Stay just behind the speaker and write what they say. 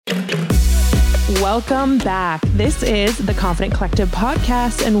Welcome back. This is the Confident Collective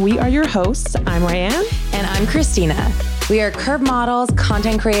podcast, and we are your hosts. I'm Ryan. And I'm Christina. We are curve models,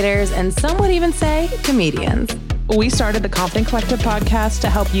 content creators, and some would even say comedians. We started the Confident Collective podcast to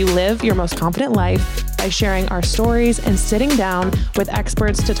help you live your most confident life by sharing our stories and sitting down with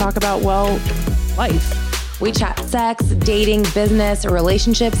experts to talk about, well, life. We chat sex, dating, business,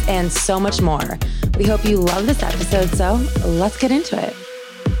 relationships, and so much more. We hope you love this episode, so let's get into it.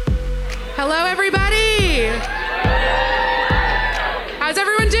 Hello, everybody. How's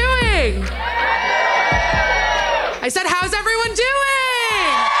everyone doing? I said, how's everyone doing?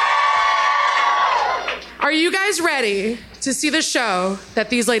 Are you guys ready to see the show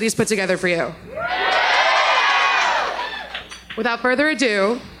that these ladies put together for you? Without further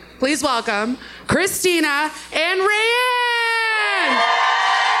ado, please welcome Christina and Rayanne.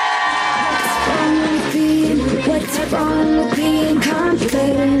 What's wrong with being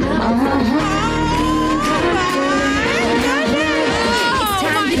confident?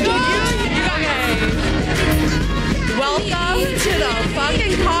 Welcome to the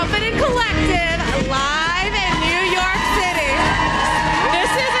fucking Confident Collective live in New York City.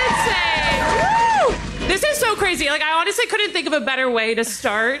 This is insane. Woo! This is so crazy. Like, I honestly couldn't think of a better way to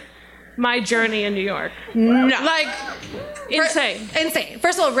start my journey in New York. No. Like, insane. Insane.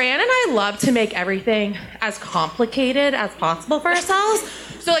 First of all, Rand and I love to make everything as complicated as possible for ourselves.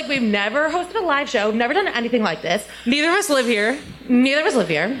 So, like, we've never hosted a live show, never done anything like this. Neither of us live here. Neither of us live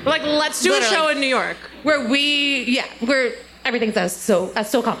here. Like, let's do Literally. a show in New York. Everything's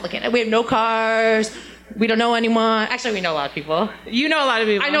so complicated. We have no cars. We don't know anyone. Actually, we know a lot of people. You know a lot of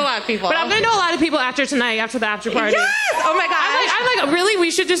people. I know a lot of people. But I'm going to know a lot of people after tonight, after the after party. Yes! Oh my gosh. I'm like, really?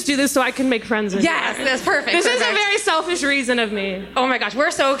 We should just do this so I can make friends in Yes, here. that's perfect. This is perfect. a very selfish reason of me. Oh my gosh,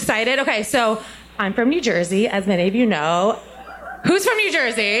 we're so excited. Okay, so I'm from New Jersey, as many of you know. Who's from New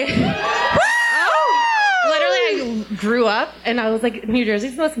Jersey? Literally, I grew up and I was like, New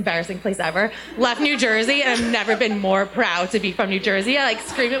Jersey's the most embarrassing place ever. Left New Jersey and I've never been more proud to be from New Jersey. I like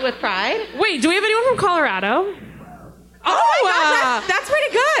scream it with pride. Wait, do we have anyone from Colorado? Oh my gosh, that's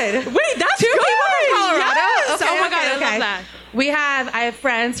pretty good. Wait, that's Two good. people from Colorado. Yes. Okay, Oh my God, I okay. love that. I have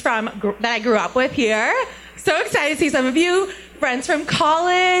friends that I grew up with here. So excited to see some of you. Friends from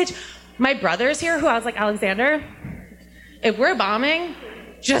college. My brother's here, who I was like, Alexander, if we're bombing,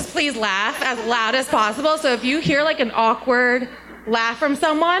 just please laugh as loud as possible. So if you hear like an awkward laugh from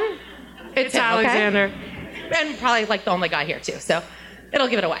someone, it's him, Alexander. Okay? And probably like the only guy here too. So it'll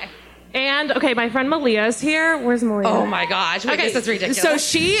give it away. And, okay, my friend Malia is here. Where's Malia? Oh my gosh. Wait, this is ridiculous. So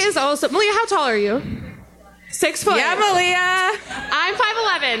she is also... Malia, how tall are you? 6 foot. Yeah, Malia. I'm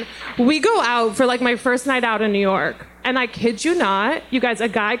 5'11". We go out for, like, my first night out in New York. And I kid you not, you guys, a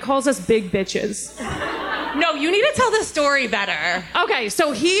guy calls us big bitches. No, you need to tell the story better. Okay,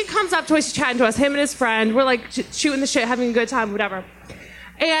 so he comes up to us, chatting to us, him and his friend. We're, like, shooting the shit, having a good time, whatever.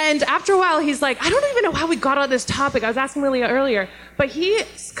 And after a while, he's like, I don't even know how we got on this topic. I was asking Malia earlier. But he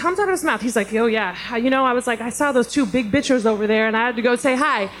comes out of his mouth. He's like, oh, yeah. You know, I was like, I saw those 2 big bitches over there, and I had to go say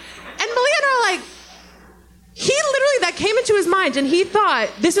hi. And Malia and I are like, he literally, that came into his mind, and he thought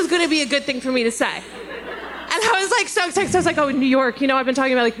this was going to be a good thing for me to say. And I was like, so excited. So I was like, oh, New York, you know, I've been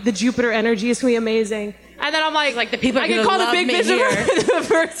talking about, like, the Jupiter energy is going to be amazing. And then I'm like the people I are get gonna called a love big me bitch here. the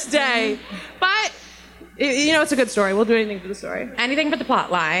first day. But... you know, it's a good story. We'll do anything for the story. Anything but the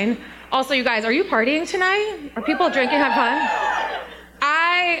plot line. Also, you guys, are you partying tonight? Are people drinking, have fun?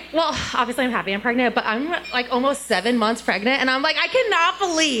 Well, obviously I'm happy I'm pregnant, but I'm like almost 7 months pregnant, and I'm like, I cannot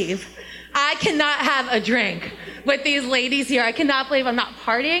believe I cannot have a drink with these ladies here. I cannot believe I'm not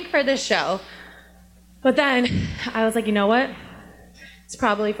partying for this show. But then I was like, you know what? It's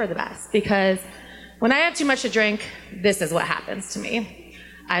probably for the best, because when I have too much to drink, this is what happens to me.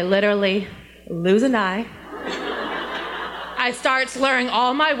 I literally lose an eye. I start slurring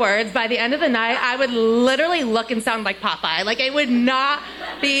all my words. By the end of the night, I would literally look and sound like Popeye. Like, it would not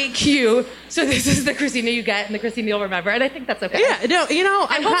be cute. So this is the Christina you get and the Christina you'll remember. And I think that's okay. Yeah, no, you know...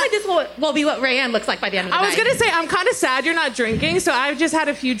 And hopefully this will be what Rayanne looks like by the end of the night. I was going to say, I'm kind of sad you're not drinking, so I've just had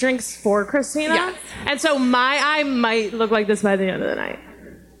a few drinks for Christina. Yes. And so my eye might look like this by the end of the night.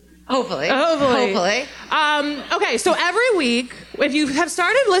 Hopefully. Okay, so every week, if you have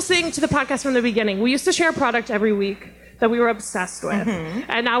started listening to the podcast from the beginning, we used to share a product every week that we were obsessed with. Mm-hmm.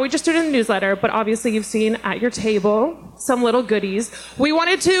 And now we just do it in the newsletter, but obviously you've seen at your table some little goodies. We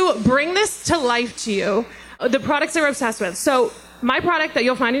wanted to bring this to life to you, the products that we're obsessed with. So my product that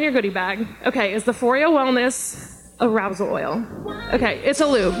you'll find in your goodie bag, okay, is the Foria Wellness Arousal Oil. Okay, it's a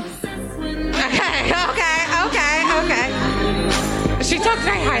lube. Okay. She talked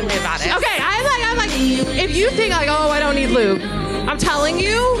very highly about it. Okay, I'm like, if you think like, oh, I don't need lube, I'm telling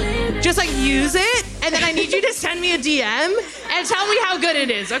you, just like use it, and then I need you to send me a DM and tell me how good it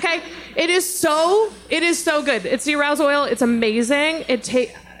is, okay? It is so good. It's the arousal oil. It's amazing.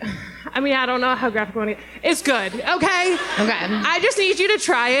 I don't know how graphic I want to get. It's good, okay? Okay. I just need you to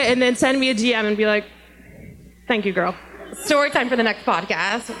try it and then send me a DM and be like, thank you, girl. Story time for the next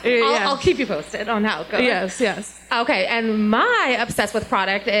podcast. Yeah. I'll keep you posted on how it goes. Yes. Okay, and my obsessed with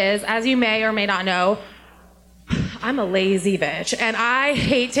product is, as you may or may not know, I'm a lazy bitch, and I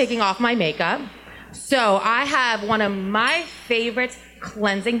hate taking off my makeup. So I have one of my favorite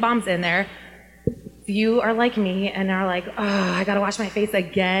cleansing balms in there. If you are like me and are like, oh, I gotta wash my face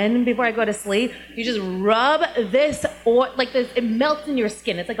again before I go to sleep, you just rub this oil, like this, it melts in your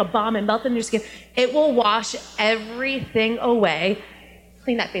skin. It's like a balm, it melts in your skin. It will wash everything away.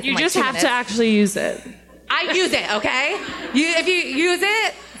 Clean that face in You like just 2 have minutes. to actually use it. I use it, okay? If you use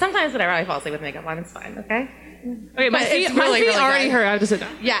it, sometimes whenever I fall asleep with makeup on, it's fine, okay? Okay, my But feet, it's my really, feet really already good. hurt. I have to sit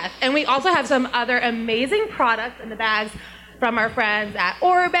down. Yes, and we also have some other amazing products in the bags from our friends at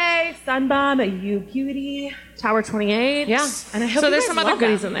Orbe, Sunbomb, You Beauty. Tower 28. Yeah, and I hope so you there's guys some other love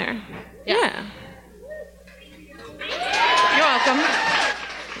goodies them. in there. Yeah. Yeah. You're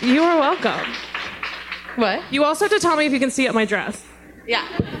welcome. You are welcome. What? You also have to tell me if you can see up my dress. Yeah,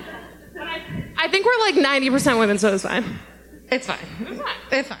 I think we're like 90% women, so it's fine. it's fine.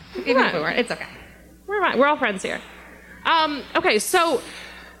 It's fine. Even if we weren't, it's okay. We're fine. We're all friends here. Okay, so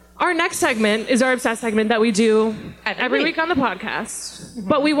our next segment is our Obsessed segment that we do every week. week on the podcast.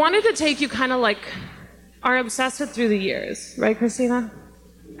 But we wanted to take you kind of like our Obsessed with through the years. Right, Christina?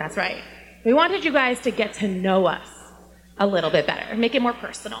 That's right. We wanted you guys to get to know us a little bit better, make it more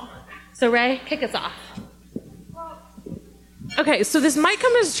personal. So Ray, kick us off. Okay, so this might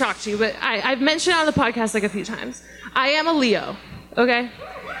come as a shock to you, but I've mentioned on the podcast like a few times. I am a Leo, okay?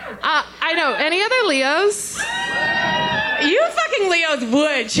 I know. Any other Leos? You fucking Leos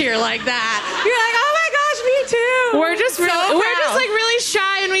would cheer like that. You're like, oh my gosh, me too. We're just So proud. like really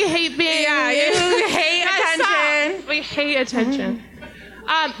shy and we hate being. Yeah, you hate Guys, attention. stop. We hate attention.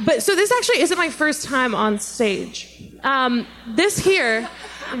 But so this actually isn't my first time on stage. This here.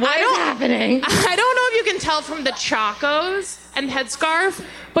 What is happening? I don't know if you can tell from the chacos and headscarf,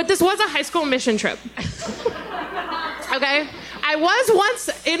 but this was a high school mission trip. Okay? I was once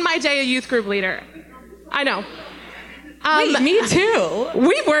in my day a youth group leader. I know. Wait, me too.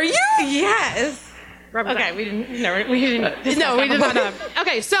 Were you? Yes. Okay, we didn't discuss No, we that did not. before.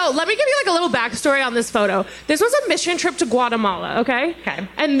 Okay, so let me give you like a little backstory on this photo. This was a mission trip to Guatemala, okay? Okay.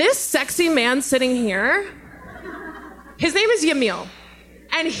 And this sexy man sitting here, his name is Yamil.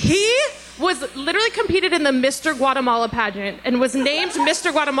 And he was literally competed in the Mr. Guatemala pageant and was named Mr.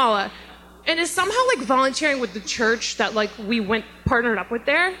 Guatemala. And is somehow like volunteering with the church that like we partnered up with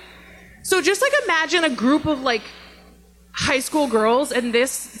there. So just like imagine a group of like high school girls and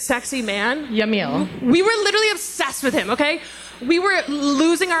this sexy man. Yamil. We were literally obsessed with him, okay? We were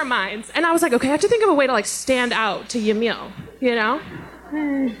losing our minds. And I was like, okay, I have to think of a way to like stand out to Yamil, you know?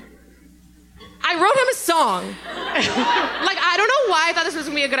 I wrote him a song. Like, I don't know why I thought this was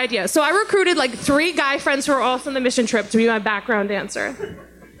gonna be a good idea. So I recruited like 3 guy friends who were also on the mission trip to be my background dancer.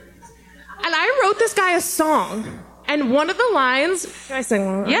 And I wrote this guy a song. And one of the lines, can I sing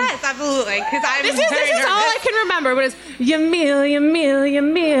one? Yes, absolutely. Because I'm This is all I can remember, but it's Yamil, Yamil,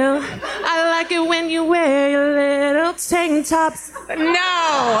 Yamil. I like it when you wear your little tank tops. No.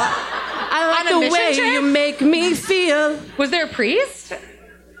 I like On a the mission way trip? you make me feel. Was there a priest?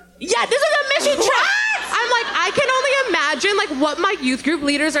 Yeah, this is a mission trip. What? I'm like, I can only imagine like what my youth group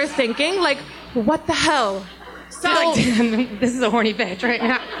leaders are thinking. Like, what the hell? So Like, damn, this is a horny bitch right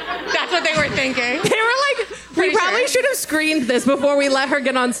now. That's what they were thinking. they were like, we Pretty probably sure. should have screened this before we let her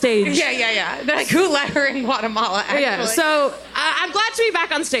get on stage. Yeah. They're like, who let her in Guatemala, actually? Yeah, so I'm glad to be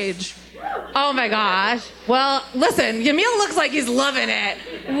back on stage. Oh my gosh. Well, listen, Yamil looks like he's loving it.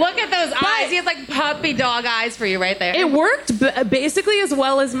 Look at those eyes. He has like puppy dog eyes for you right there. It worked basically as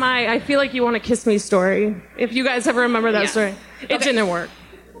well as my I Feel Like You Want to Kiss Me story. If you guys ever remember that Yeah. story. It Okay. didn't work.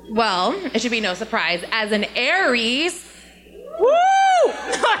 Well, it should be no surprise. As an Aries, Woo!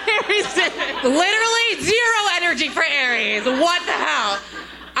 Aries didn't. literally 0 energy for Aries. What the hell?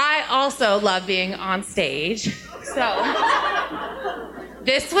 I also love being on stage. So,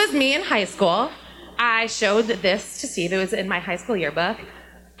 this was me in high school. I showed this to Steve. It was in my high school yearbook.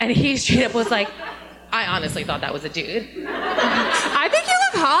 And he straight up was like, I honestly thought that was a dude. I think you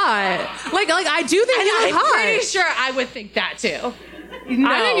look hot. Like I do think And you look I'm hot. pretty sure I would think that too.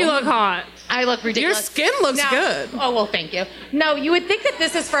 I think you look hot. I look ridiculous. Your skin looks Now- good. Oh, well, thank you. No, you would think that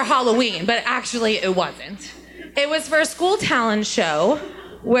this is for Halloween, but actually it wasn't. It was for a school talent show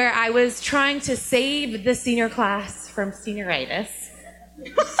where I was trying to save the senior class from senioritis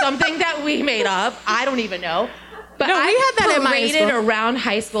Something that we made up. I don't even know. But No, we had that in my paraded school. around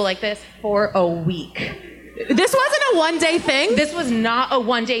high school like this for a week. This wasn't a one-day thing? This was not a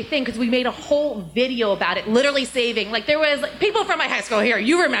one-day thing because we made a whole video about it, literally saving. Like, there was people from my high school here.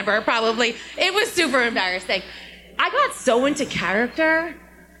 You remember, probably. It was super embarrassing. I got so into character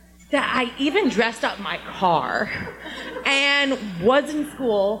that I even dressed up my car and was in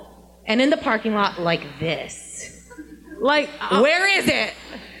school and in the parking lot like this. Like, Where is it?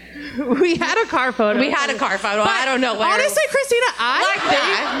 we had a car photo. We had a car photo. But I don't know where. Honestly, Christina,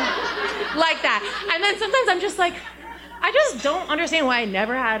 Like that. And then sometimes I'm just like, I just don't understand why I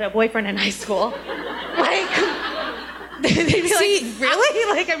never had a boyfriend in high school. Like, they'd be See, like,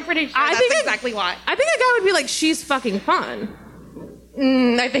 really? Like, I'm pretty sure that's exactly why. I think a guy would be like, she's fucking fun.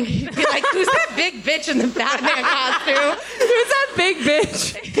 I think he'd be like, who's that big bitch in the Batman costume? Who's that big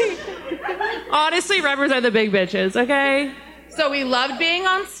bitch? Honestly, represent the big bitches, okay? So we loved being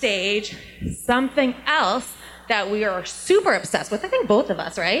on stage. Something else that we are super obsessed with, I think both of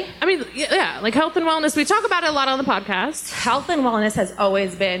us, right? I mean, yeah, like health and wellness. We talk about it a lot on the podcast. Health and wellness has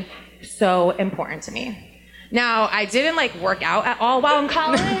always been so important to me. Now, I didn't like work out at all while in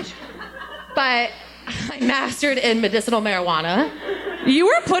college, but I mastered in medicinal marijuana. You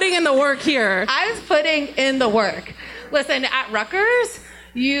were putting in the work here. I was putting in the work. Listen, at Rutgers,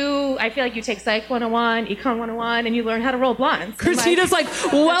 I feel like you take Psych 101, Econ 101, and you learn how to roll blunts. Christina's like,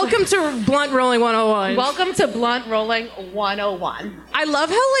 welcome to Blunt Rolling 101. Welcome to Blunt Rolling 101. I love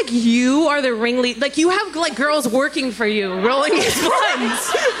how like you are the ringleader. Like you have like girls working for you, rolling these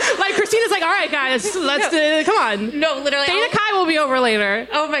blunts. Like Christina's like, all right, guys, let's come on. No, literally. Theta Chi will be over later.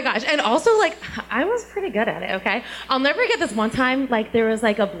 Oh my gosh. And also, like, I was pretty good at it, okay? I'll never forget this one time, like, there was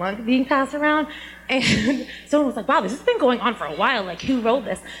like a blunt being passed around, and someone was like, wow, this has been going on for a while. Like, who rolled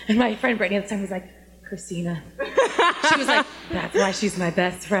this? And my friend Brittany at the time was like, Christina. She was like, that's why she's my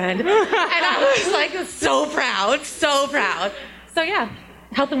best friend. And I was like, so proud, so proud. So yeah,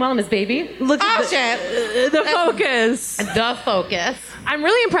 health and wellness, baby. Look at the focus. The focus. I'm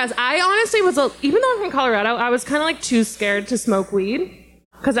really impressed. I honestly was, even though I'm from Colorado, I was kind of like too scared to smoke weed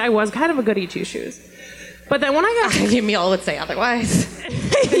because I was kind of a goody two-shoes. But then when I got Yamil would say otherwise.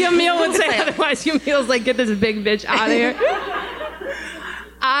 Yamil would say otherwise. Yamil's like, get this big bitch out of here.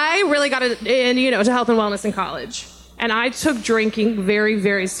 I really got in, to health and wellness in college. And I took drinking very,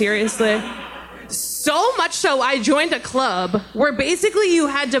 very seriously. So much so, I joined a club where basically you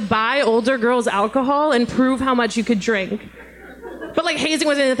had to buy older girls alcohol and prove how much you could drink. But like hazing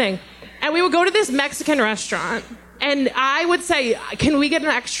wasn't a thing. And we would go to this Mexican restaurant. And I would say, can we get an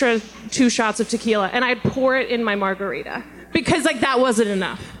extra 2 shots of tequila? And I'd pour it in my margarita. Because like that wasn't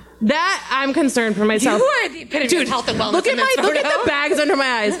enough. That I'm concerned for myself. You are the epitome of health and wellness. Look at in this look at photo. the bags under my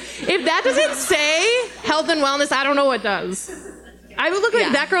eyes. If that doesn't say health and wellness, I don't know what does. I would look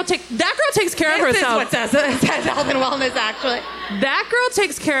like that girl takes care of herself. This is what says health and wellness, actually. That girl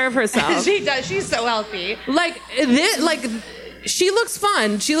takes care of herself. She does. She's so healthy. She looks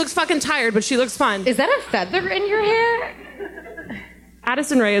fun. She looks fucking tired, but she looks fun. Is that a feather in your hair?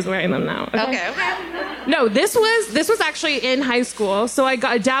 Addison Rae is wearing them now. Okay. No, this was actually in high school. So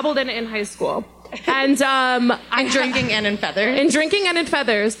I dabbled in it in high school. And Drinking and in feathers. In drinking and in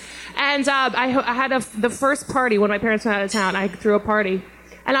feathers. And I had the first party when my parents went out of town. I threw a party.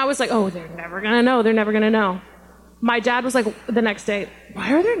 And I was like, oh, they're never going to know. They're never going to know. My dad was like, the next day,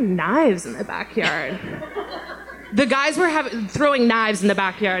 why are there knives in the backyard? The guys were throwing knives in the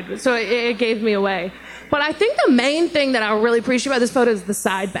backyard. So it gave me away. But I think the main thing that I really appreciate about this photo is the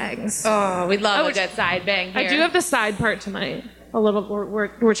side bangs. Oh, we love a good side bang here. I do have the side part tonight. A little,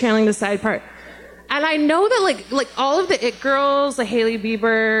 we're channeling the side part. And I know that like all of the it girls, like Hailey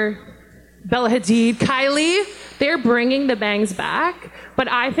Bieber, Bella Hadid, Kylie, they're bringing the bangs back. But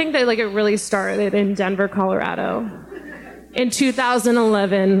I think that like it really started in Denver, Colorado, in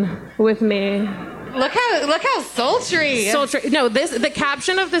 2011 with me. Look how sultry. Sultry. No, the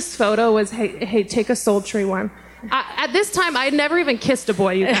caption of this photo was, hey, take a sultry one. At this time, I had never even kissed a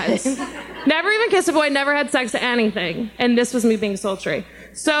boy, you guys. Never even kissed a boy, never had sex, anything. And this was me being sultry.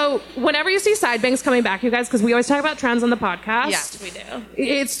 So whenever you see side bangs coming back, you guys, because we always talk about trends on the podcast. Yes, we do.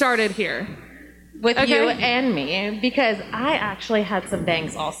 It started here. With you and me, because I actually had some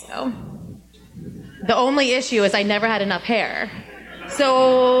bangs also. The only issue is I never had enough hair.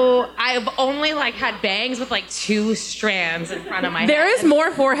 So I've only had bangs with 2 strands in front of my head. There is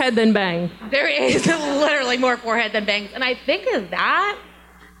more forehead than bang. There is literally more forehead than bangs. And I think that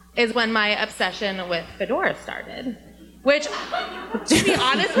is when my obsession with fedora started. Which, to be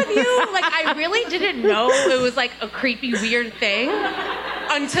honest with you, I really didn't know it was a creepy, weird thing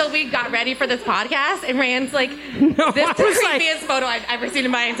until we got ready for this podcast, and Rand's like, No, this I is the was like- creepiest photo I've ever seen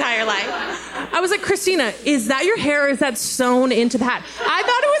in my entire life. I was like, Christina, is that your hair or is that sewn into the hat? I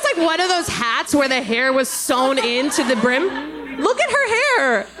thought it was like one of those hats where the hair was sewn into the brim. Look at her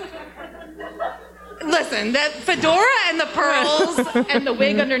hair. Listen, the fedora and the pearls and the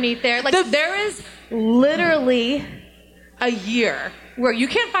wig underneath there, like there is literally a year where you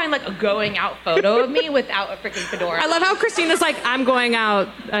can't find like a going out photo of me without a freaking fedora. I love how Christina's like, I'm going out.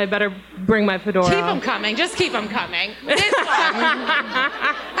 I better bring my fedora. Keep them coming. Just keep them coming. This one.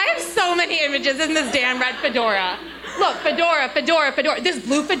 I have so many images in this damn red fedora. Look, fedora. This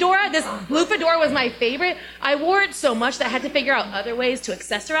blue fedora was my favorite. I wore it so much that I had to figure out other ways to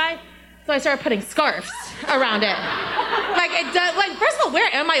accessorize. So I started putting scarves around it. Like, first of all, where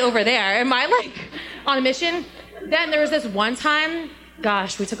am I over there? Am I like on a mission? Then there was this one time,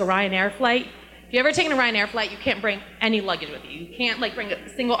 gosh, we took a Ryanair flight. If you ever taken a Ryanair flight, you can't bring any luggage with you. You can't like bring a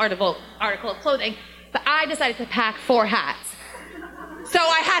single article of clothing. But I decided to pack 4 hats. So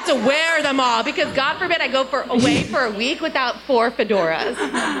I had to wear them all because God forbid I go away for a week without 4 fedoras.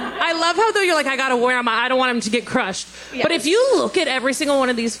 I love how though you're like, I gotta wear them. I don't want them to get crushed. Yeah. But if you look at every single one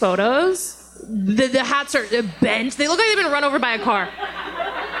of these photos, the hats are bent. They look like they've been run over by a car.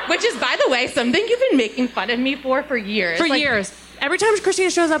 Which is, by the way, something you've been making fun of me for years. For years. Every time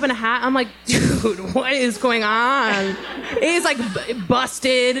Christina shows up in a hat, I'm like, dude, what is going on? It's like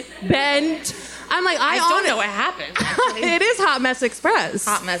busted, bent. I'm like, I don't know what happened. It is Hot Mess Express.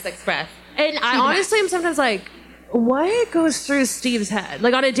 Hot Mess Express. And I honestly am sometimes like, what goes through Steve's head?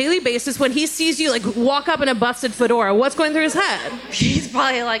 Like on a daily basis, when he sees you like walk up in a busted fedora, what's going through his head? He's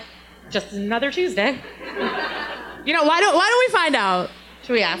probably like, just another Tuesday. You know, why don't we find out?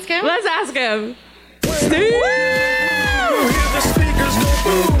 Should we ask him? Let's ask him. Steve! Hear the speakers go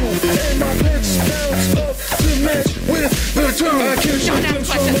boom, and my lips bounce up to match with the tune. I can't Don't ask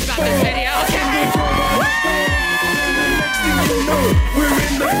questions about this video, okay? Next thing you know, we're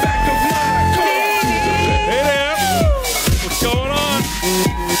in the back of my car. Hey there. What's going on?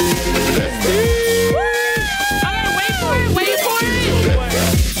 Wait for it.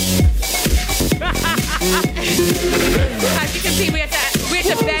 As you can see, we had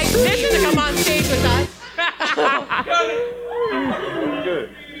to beg Steve to come on stage with us. Good.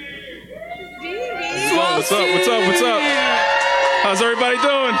 What's up? How's everybody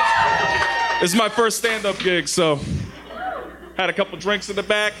doing? This is my first stand-up gig, so had a couple drinks in the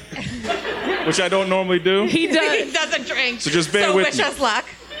back, which I don't normally do. He He does. doesn't drink. So just bear with wish me. us luck.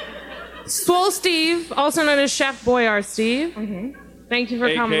 Swole Steve, also known as Chef Boyar Steve. Thank you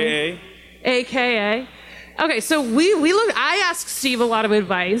for coming. AKA. Okay, so I ask Steve a lot of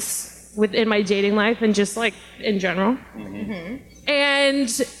advice in my dating life and just like in general. And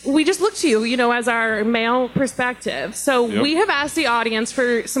we just look to you, you know, as our male perspective. So Yep. we have asked the audience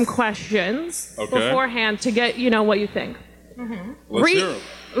for some questions Okay. beforehand to get, you know, what you think. Let's hear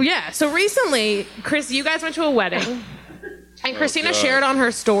 'em. Yeah, so recently, Chris, you guys went to a wedding. And Christina God. shared on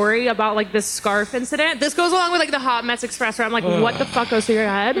her story about like this scarf incident. This goes along with like the Hot Mess Express where I'm like, what the fuck goes through your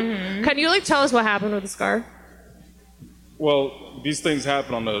head? Can you like tell us what happened with the scarf? Well, these things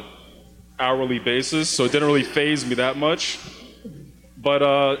happen on an hourly basis, so it didn't really faze me that much.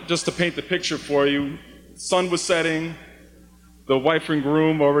 But just to paint the picture for you, sun was setting. The wife and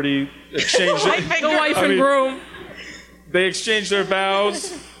groom already exchanged it. The wife and mean, groom. They exchanged their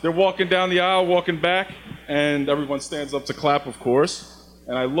vows. They're walking down the aisle, walking back, and everyone stands up to clap, of course.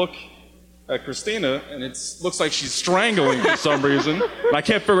 And I look at Christina, and it looks like she's strangling for some reason. And I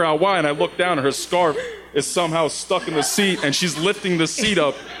can't figure out why. And I look down, and her scarf is somehow stuck in the seat, and she's lifting the seat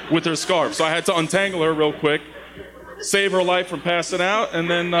up with her scarf. So I had to untangle her real quick, save her life from passing out, and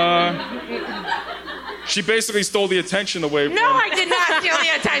then she basically stole the attention away from... No, I did not steal the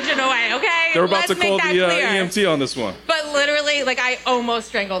attention away, okay? They were about Let's to call make the that clear. EMT on this one. But literally, like, I almost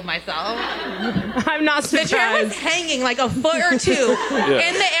strangled myself. I'm not The chair was surprised. hanging like a foot or two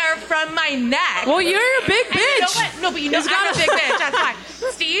in the air from my neck. Well, you're a big And you know bitch. what? No, but you know, He's I'm got a big bitch. That's fine.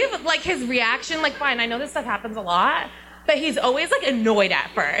 Steve, like his reaction, like, fine, I know this stuff happens a lot, but he's always like annoyed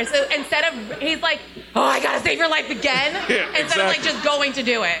at first. So instead of, he's like, oh, I gotta save your life again. Yeah, instead of like exactly. just going to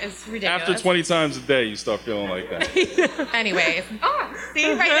do it. It's ridiculous. After 20 times a day, you start feeling like that. Anyways. Oh,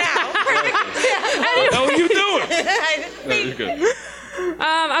 see, right now. Perfect. What the hell are you doing? No, See? you're good.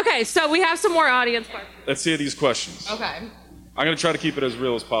 Okay, so we have some more audience questions. Let's hear these questions. Okay. I'm going to try to keep it as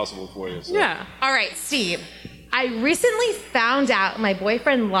real as possible for you. So. Yeah. All right, Steve. I recently found out my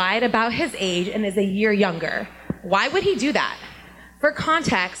boyfriend lied about his age and is a year younger. Why would he do that? For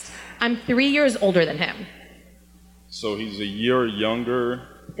context, I'm 3 years older than him. So he's a year younger.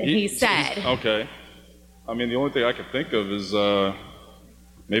 Than he said. Okay. I mean, the only thing I could think of is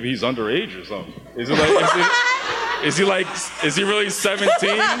Maybe he's underage or something. Is he really 17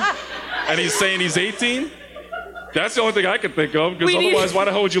 and he's saying he's 18? That's the only thing I can think of, because otherwise, why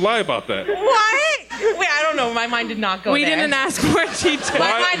the hell would you lie about that? What? Wait, I don't know. My mind did not go there. We didn't ask more details.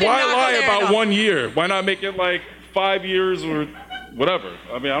 Why lie about 1 year? Why not make it like 5 years or whatever?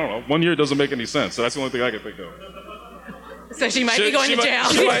 I mean, I don't know. 1 year doesn't make any sense. So that's the only thing I can think of. So she might be going to jail.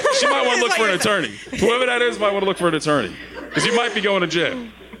 She might want to look for an attorney. Whoever that is might want to look for an attorney, because you might be going to jail.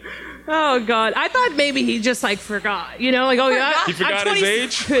 Oh God! I thought maybe he just like forgot. You know, like yeah. He forgot his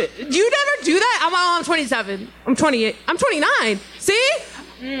age. You never do that. I'm 27. I'm 28. I'm 29. See?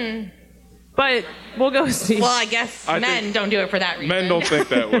 But we'll go see. Well, I guess men don't do it for that reason. Men don't think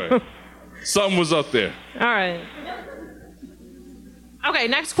that way. Something was up there. All right. Okay,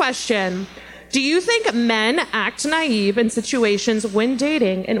 next question. Do you think men act naive in situations when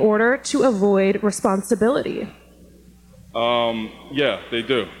dating in order to avoid responsibility? Yeah, they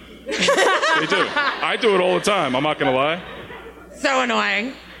do. They do. I do it all the time. I'm not gonna lie. So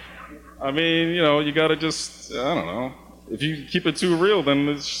annoying. I mean, you gotta just, I don't know. If you keep it too real, then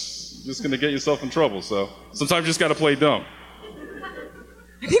it's just gonna get yourself in trouble. So sometimes you just gotta play dumb.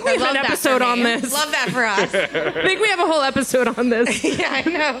 I think we have an episode on this. Love that for us. I think we have a whole episode on this. Yeah, I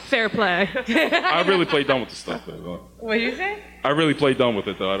know. Fair play. I really play dumb with the stuff, though. What did you say? I really play dumb with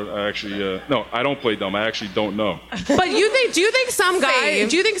it, though. I actually, no, I don't play dumb. I actually don't know. But do you think some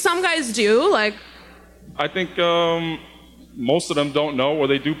guys do? Like, I think most of them don't know, or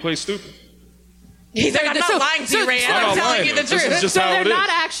they do play stupid. He's like, I'm not lying to you, Ray. I'm telling you the truth. This is just so how they're it is. not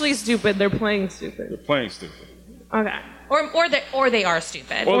actually stupid. They're playing stupid. They're playing stupid. Okay. Or they are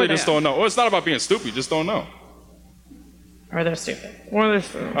stupid. Or they just don't know. Or it's not about being stupid. You just don't know. Or they're stupid. All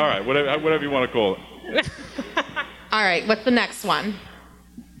right, whatever you want to call it. All right, what's the next one?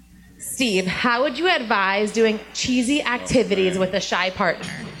 Steve, how would you advise doing cheesy activities with a shy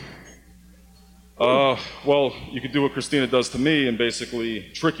partner? Well, you could do what Christina does to me and basically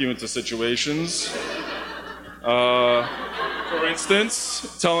trick you into situations. For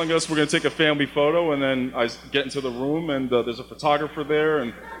instance, telling us we're going to take a family photo, and then I get into the room, and there's a photographer there,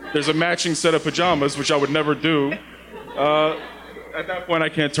 and there's a matching set of pajamas, which I would never do. At that point, I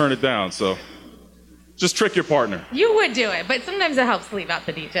can't turn it down, so just trick your partner. You would do it, but sometimes it helps leave out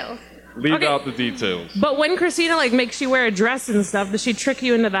the details. Leave out the details. But when Christina makes you wear a dress and stuff, does she trick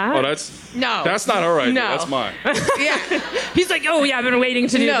you into that? Oh, that's not her idea. No. That's mine. Yeah. He's like, oh yeah, I've been waiting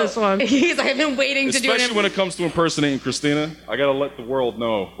to do this one. He's like, I've been waiting to do it. Especially when it comes to impersonating Christina, I gotta let the world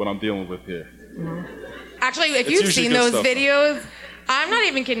know what I'm dealing with here. Actually, if you've seen those videos, I'm not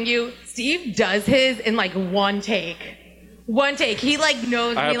even kidding you. Steve does his in like one take. One take. He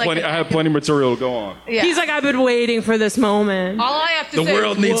knows me like. I have plenty of material to go on. Yeah. He's like, I've been waiting for this moment. All I have to say the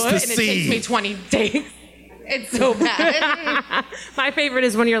world is needs what, to and see. It takes me 20 takes. It's so bad. My favorite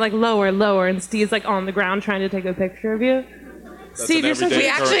is when you're like lower, and Steve's like on the ground trying to take a picture of you. Steve, you're such We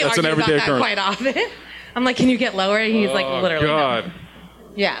actually That's an argue about everyday that occurrence. quite often. I'm like, can you get lower? And he's like, literally. God. No.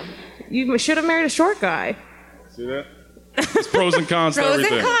 Yeah. You should have married a short guy. See that? There's pros and cons to Pros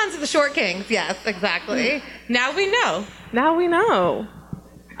everything. and cons of the short kings. Yes, exactly. Now we know. Now we know.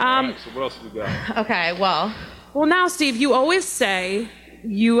 All right, so what else have we got? Okay, well, Now, Steve, you always say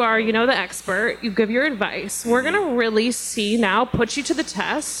you are, the expert. You give your advice. We're going to really see now, put you to the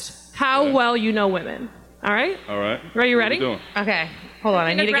test, how well you know women. All right? All right. Are you What ready? we doing? okay. Hold on.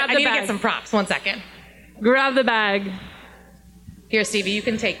 I need to grab the get bag. some props. 1 second. Grab the bag. Here, Stevie, you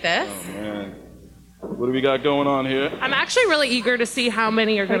can take this. Man. What do we got going on here? I'm actually really eager to see how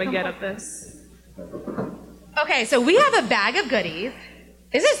many are going to get at this. Okay, so we have a bag of goodies.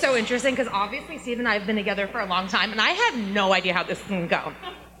 This is so interesting because obviously Steve and I have been together for a long time, and I have no idea how this can go.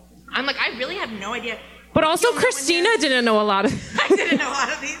 I'm like, I really have no idea. But also, Christina didn't know a lot of. I didn't know a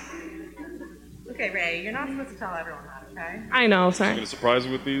lot of these. Okay, Ray, you're not supposed to tell everyone that, okay? I know, You sorry. gonna surprise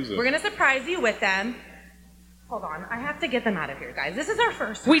me with these? or- We're gonna surprise you with them. Hold on, I have to get them out of here, guys. This is our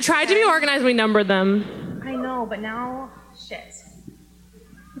first We one, tried to be okay? organized. We numbered them. I know, but now, shit.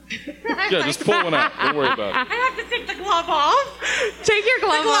 Yeah, just pull one out. Don't worry about it. I have to take the glove off. Take your The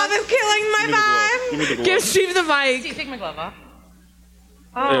glove glove off. is killing my Give me the glove. vibe. Give me the glove. Give Steve the Steve, mic. take my glove off.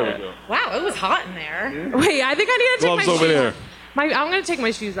 There we go. Wow, it was hot in there. Wait, I think I need to take Gloves my over shoes there. off. I'm going to take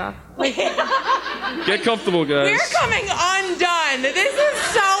my shoes off. Get comfortable, guys. We're coming undone. This is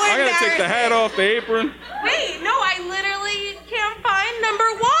so I embarrassing. gotta take the hat off, the apron. Wait, no, I literally can't find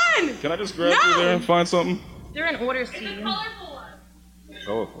number 1. Can I just grab No. you there and find something? They're in order, Steve.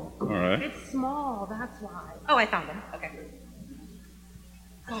 Colorful. All right. It's small, that's why. Oh, I found them. Okay.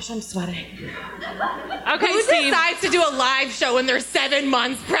 Gosh, I'm sweating. Okay, Who Steve. decides to do a live show when they're 7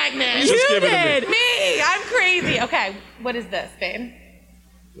 months pregnant? Just give it to me. Me! I'm crazy. Okay, what is this, babe?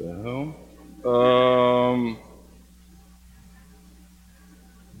 The hell?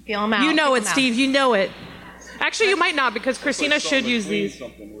 Feel them out. You know feel it, 'em out. Steve. You know it. Actually, you might not because Christina should use these.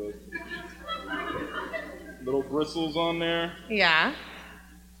 Something with little bristles on there. Yeah.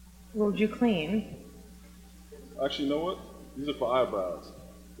 What would you clean? Actually, you know what? These are for eyebrows.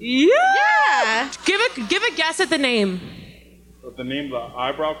 Yeah. Give a guess at the name. The name of the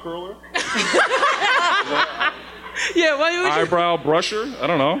eyebrow curler? Yeah. What would you? Eyebrow brusher? I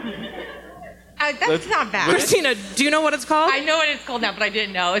don't know. That's not bad. Christina, do you know what it's called? I know what it's called now, but I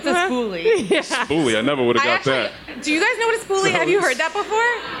didn't know. It's a spoolie. Spoolie. I never would have got that. Do you guys know what a spoolie? Have you heard that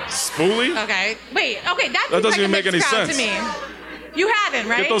before? Spoolie? Okay. Wait. Okay. That doesn't even make any crowd sense. to me. You haven't,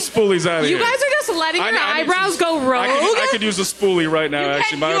 right? Get those spoolies out of You here. guys are just letting your I need eyebrows some- go rogue. I could use a spoolie right now,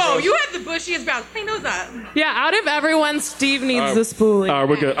 actually. My eyebrows- You have the bushiest brows. Clean those up. Yeah, out of everyone, Steve needs All the right. spoolie. All right,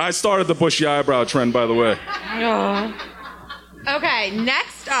 we're good. I started the bushy eyebrow trend, by the way. Okay.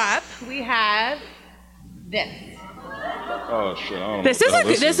 Next up, we have this. Oh shit! I don't know. This what is the hell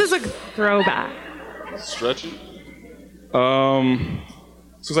this is a throwback. stretchy. This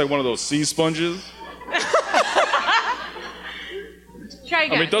looks like one of those sea sponges. Try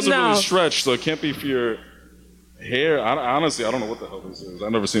again. I mean, it doesn't No. really stretch, so it can't be for your hair. Honestly, I don't know what the hell this is.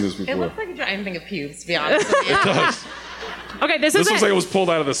 I've never seen this It before. looks like a giant thing of pubes, to be honest with you. It does. Okay, this This is looks like it was pulled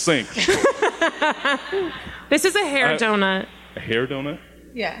out of the sink. this is a hair I- donut. A hair donut?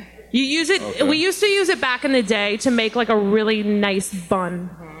 Yeah. You use it. Okay. We used to use it back in the day to make like a really nice bun.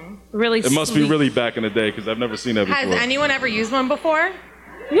 Really. It must be sleek. really back in the day because I've never seen that Has before. anyone ever used one before?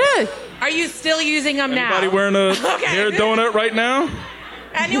 Yeah. Are you still using them now? Anybody wearing a Okay. hair donut right now?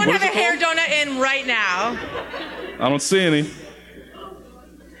 Anyone What have is a it hair donut in right now? I don't see any.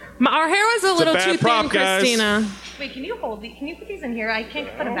 Our hair was a little bad too prop, thin, guys. Christina. Wait, can you hold these? Can you put these in here? I can't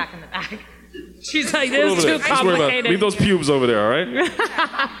put them back in the bag. She's like, Put it this over is there. too Just worry about it. complicated. Leave those pubes over there, all right?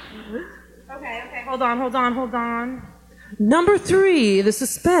 Okay. Hold on. Number 3, the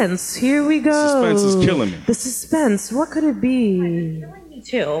suspense. Here we go. Suspense is killing me. The suspense. What could it be? Me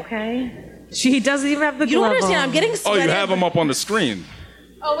too, okay? She doesn't even have the You don't glove understand. on. I'm getting Oh, sweaty. you have them up on the screen.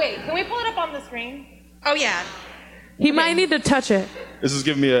 Oh, wait. Can we pull it up on the screen? Oh, yeah. He might need to touch it. This is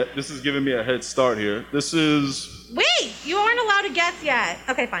giving me a head start here. This is Wait, you aren't allowed to guess yet.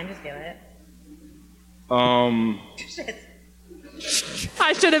 Okay, fine. Just do it. Shit.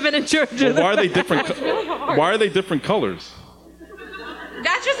 I should have been in Georgia. why are they different? Really hard. Why are they different colors?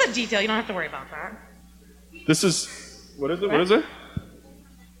 That's just a detail. You don't have to worry about that. This is what is it? What is it?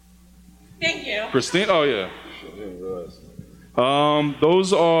 Thank you. Christine? Oh yeah. Shit, I didn't realize.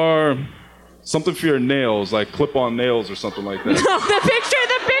 Those are something for your nails, like clip-on nails or something like that.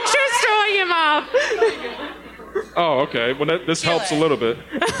 the picture's throwing him off. Oh, okay. Well, this helps a it. little bit.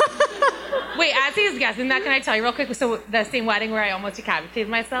 Wait, as he's guessing that, can I tell you real quick? So the same wedding where I almost decapitated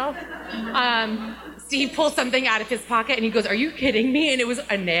myself, Steve pulls something out of his pocket and he goes, "Are you kidding me?" And it was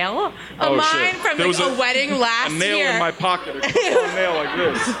a nail of Oh, mine shit. from There like was a wedding last A nail year. in my pocket. A clip-on nail like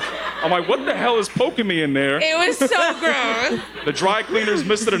this. I'm like, what the hell is poking me in there? It was so gross. The dry cleaners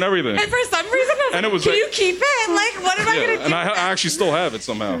missed it and everything. And for some reason, I was And it like, was "Can like- you keep it? Like, what am I Yeah, gonna do?" and I actually still have it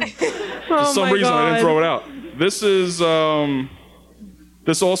somehow. For Oh some my reason, I God. didn't throw it out. This is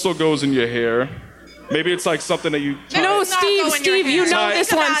this also goes in your hair. Maybe it's like something that you tie, No, It's not Steve, going in your Steve, you hair. know Tie- this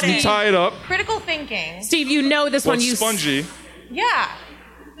Think one. about you it. tie it up. Critical thinking. Steve, you know this Well, one. it's You spongy. Yeah.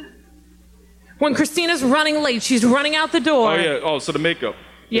 When Christina's running late, she's running out the door. Oh yeah. Oh, so the makeup.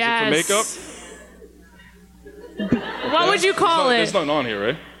 Yes. Is it for makeup? What would you call There's it? nothing on here,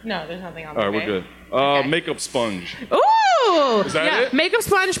 right? No, there's nothing on All right, there. we're good. Okay. Makeup sponge. Ooh! Is that yeah, it? makeup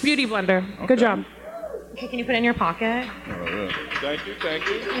sponge, beauty blender. Good job. Okay, can you put it in your pocket? Oh, yeah. Thank you.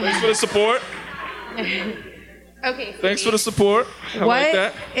 Thanks for the support. Okay. Thanks for the support. I What like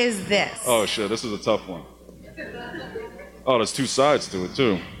that. is this? Oh shit, this is a tough one. Oh, there's two sides to it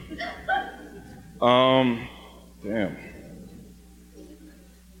too. Damn.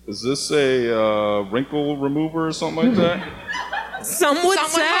 Is this a wrinkle remover or something like that? Some would Some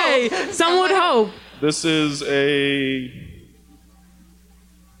would say. hope. Some would hope. This is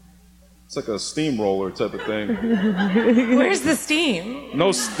it's like a steamroller type of thing. Where's the steam?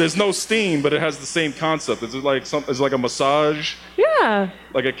 No, there's no steam, but it has the same concept. It's like it's like a massage, Yeah.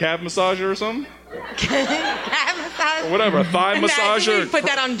 like a calf massager or something. Calf massage. Or whatever, a thigh Imagine massager, you put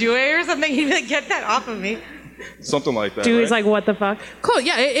that on Dewey or something. He'd be like, "Get that off of me." something like that. Dewey's right? like, what the fuck? Cool.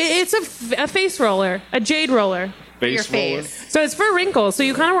 Yeah, it's a face roller, a jade roller. Face Your roller. face. So it's for wrinkles. So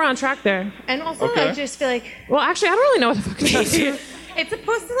you kind of were on track there. And also, Okay. I just feel like Well, actually, I don't really know what the fuck it does. it's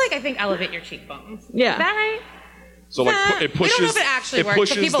supposed to, like, I think, elevate your cheekbones. Yeah. Is that right? So like Nah, it we don't pushes. know if it actually works, but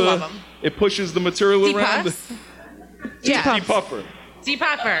pushes people the, love 'em. It pushes the material around. Depuffs? Yeah. Depuffer.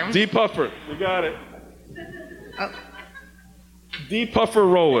 Depuffer. Depuffer. You got it. Oh.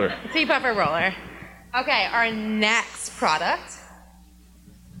 Depuffer roller. Depuffer roller. Okay, our next product.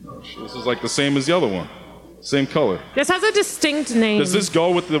 This is like the same as the other one. Same color. This has a distinct name. Does this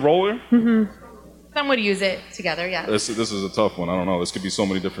go with the roller? Some would use it together, yeah. This is a tough one. I don't know. This could be so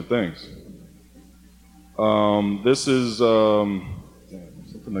many different things. This is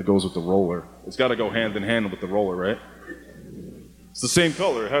something that goes with the roller. It's got to go hand in hand with the roller, right? It's the same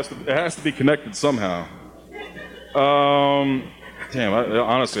color. It has to be connected somehow.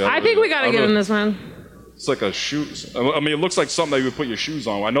 Honestly, I think we gotta get in this one. It's like a shoe. I mean, it looks like something that you would put your shoes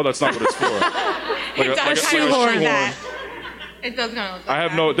on. I know that's not what it's for. It does kind of look like that. It does kind of look like I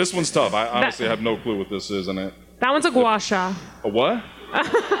have no. This one's tough. I honestly have no clue what this is, and it. That one's a gua sha. A what?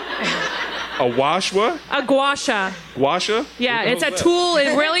 A wash what? A gua sha. Gua sha? Yeah, it's a tool.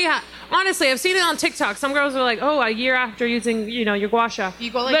 It really. Honestly, I've seen it on TikTok. Some girls are like, "Oh, a year after using, your gua sha, You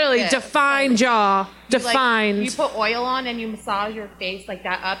go like literally this, defined jaw, defined." You put oil on and you massage your face like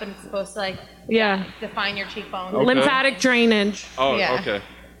that up, and it's supposed to yeah, define your cheekbones. Okay. lymphatic drainage. Oh, Yeah. okay.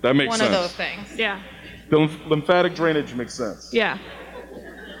 That makes One sense. of those things. Yeah, The lymphatic drainage makes sense. yeah.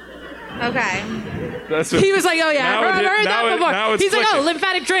 Okay. That's it. He was like, "Oh yeah, Now I've it- heard now that it- before." now it's He's like, "Oh, clicking.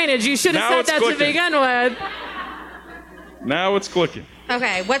 lymphatic drainage. You should have Now said it's that clicking. to begin with." Now it's clicking.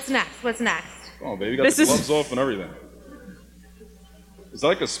 Okay, what's next? What's next? Oh, baby, you got This the is- gloves off and everything. Is that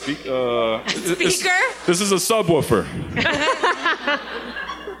like a speaker? Speaker? This is a subwoofer.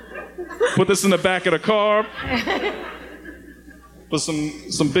 Put this in the back of the car. Put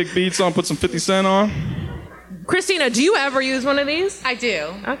some big beats on. Put some 50 Cent on. Christina, do you ever use one of these? I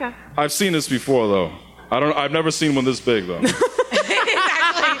do. Okay. I've seen this before though. I've never seen one this big though.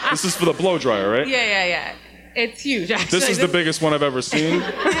 Exactly. This is for the blow dryer, right? Yeah. It's huge, actually. This is the biggest one I've ever seen.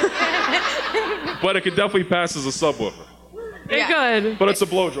 But it could definitely pass as a subwoofer. You're good. But it's a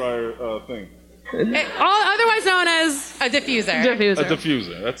blow dryer thing. Otherwise known as A diffuser. diffuser. A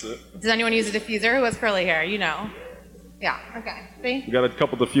diffuser. That's it. Does anyone use a diffuser who has curly hair? You know. Yeah, okay. See? You got a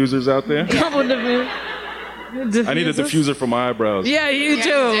couple diffusers out there? Couple diffusers. I need a diffuser for my eyebrows. Yeah, you Yeah,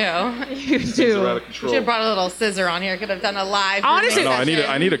 do. you do. You These are out do. of Should control. have brought a little scissor on here. Could have done a live. Honestly- No, session.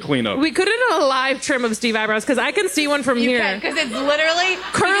 I need a cleanup. We could have done a live trim of Steve eyebrows because I can see one from You here. because it's literally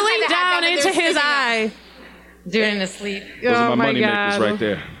Curling down into his sticking out. eye. Doing it in his sleep. Those are Oh my my money makers God. right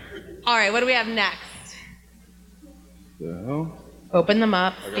there. All right, what do we have next? The hell? Open them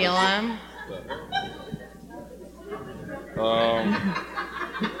up, feel them.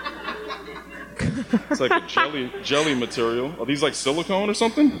 It's like a jelly material. Are these like silicone or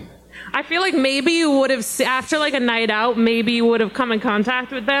something? I feel like maybe you would have, after like a night out, maybe you would have come in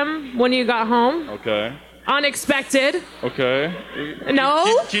contact with them when you got home. Okay. Unexpected. Okay.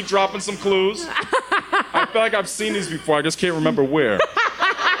 No? Keep dropping some clues. I feel like I've seen these before. I just can't remember where.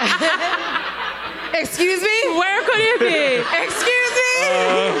 Excuse me? Where could it be? Excuse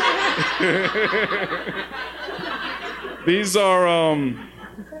me? These are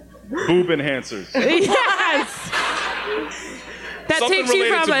boob enhancers. Yes. That Something takes you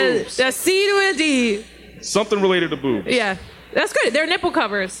related from to boobs. a C to a D. Something related to boobs. Yeah. That's good. They're nipple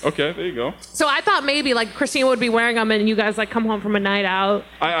covers. Okay, there you go. So I thought maybe like Christina would be wearing them and you guys like come home from a night out.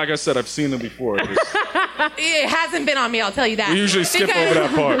 Like I said, I've seen them before. It hasn't been on me, I'll tell you that. We usually skip Because over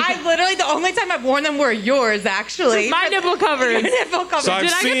that part. I literally, the only time I've worn them were yours, actually. My nipple covers. nipple covers. So I've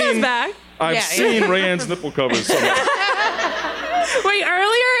Did I get those seen- back? I've Yeah, seen Rayanne's nipple covers somewhere. Wait,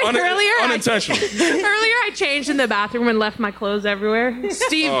 earlier Unintentional. Earlier, I changed in the bathroom and left my clothes everywhere.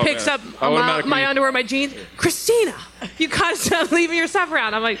 Steve Oh, picks man. up I automatically- my underwear, my jeans. Christina, you gotta stop leaving your stuff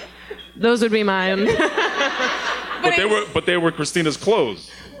around. I'm like, those would be mine. But they were Christina's clothes.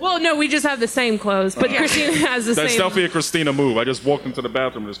 Well, no, we just have the same clothes, but Christina has the That's same. definitely a Christina move. I just walked into the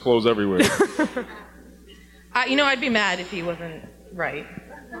bathroom and there's clothes everywhere. I'd be mad if he wasn't right.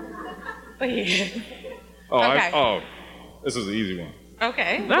 But he Oh, Okay. This is an easy one.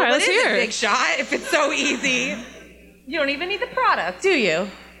 Okay. All right, let's it is hear a it. big shot if it's so easy. You don't even need the product, do you?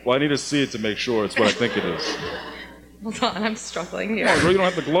 Well, I need to see it to make sure it's what I think it is. Hold on, I'm struggling here. Oh, you really don't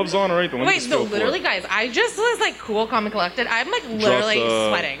have the gloves on or anything? Let me Wait, just no, feel for literally, it. guys, I just was like cool, calm, and collected. I'm like literally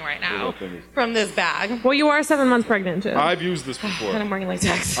sweating right now little thingy. from this bag. Well, you are 7 months pregnant too. I've used this And before. I'm wearing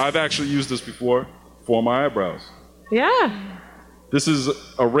latex. I've actually used this before for my eyebrows. Yeah. This is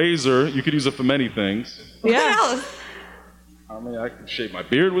a razor. You could use it for many things. What Yeah. else? I mean, I can shape my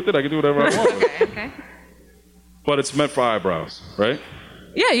beard with it. I can do whatever I want with it. Okay. But it's meant for eyebrows, right?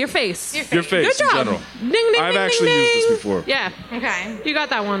 Yeah, your face. Your face Good job. in general. Ding, ding, I've ding, actually ding, used this ding. before. Yeah, Okay. you got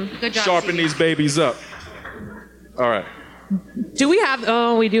that one. Good job. Sharpen Steve. these babies up. All right. Do we have?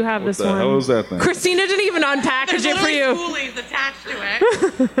 Oh, we do have What this the one. hell is that thing? Christina didn't even unpackage it for you. Spoolies attached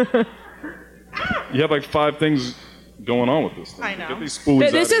to it. You have like 5 things going on with this thing. I know. Get these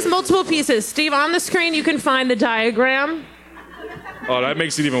spoolies This out of is here. multiple pieces. Steve, on the screen you can find the diagram. Oh, that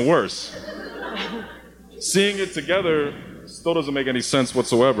makes it even worse. Seeing it together still doesn't make any sense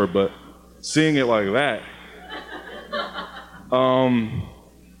whatsoever, but seeing it like that.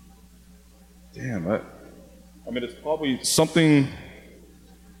 Damn, I mean, it's probably something.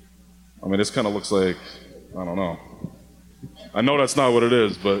 I mean, this kind of looks like, I don't know. I know that's not what it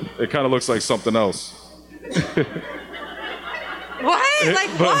is, but it kind of looks like something else. What? Like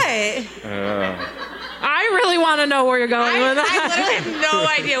what? I really want to know where you're going I with that. literally have no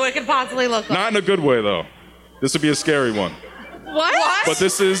idea what it could possibly look like. Not in a good way, though. This would be a scary one. What? But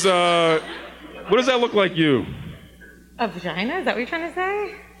this is, what does that look like you? A vagina? Is that what you're trying to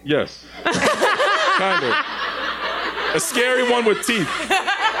say? Yes. Kind of. A scary one with teeth.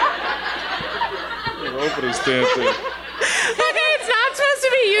 Open this damn thing. Okay, it's not supposed to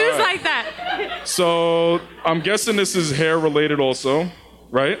be used like that. So I'm guessing this is hair related also,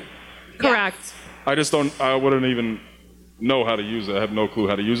 right? Correct. I wouldn't even know how to use it. I have no clue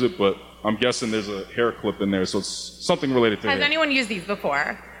how to use it, but I'm guessing there's a hair clip in there, so it's something related to Has hair. anyone used these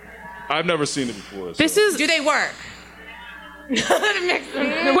before? I've never seen it before. So. This is. Do they work? Wait,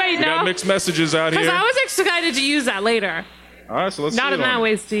 We got no. mixed messages out Because here. I was excited to use that later. All right, so let's Not see in it that on.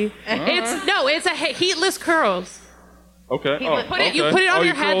 way, Steve. It's a heatless curls. Okay. You put it on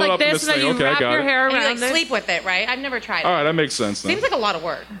your head curl it like up in this, and then thing. you Okay, I wrap got your it. hair And you around like it. sleep with it, right? I've never tried it. All right, that makes sense then. Seems like a lot of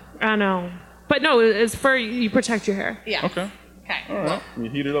work. I know, but no, it's for you protect your hair. Yeah. Okay. Okay. All right. You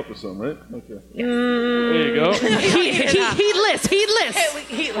heat it up or something, right? Okay. There you go. Heatless. Heatless.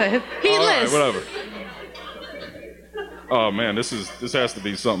 All right, whatever. Oh man, this has to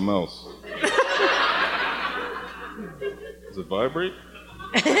be something else. Does it vibrate?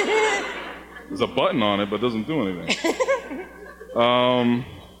 There's a button on it, but it doesn't do anything. I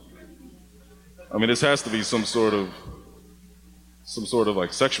mean, this has to be some sort of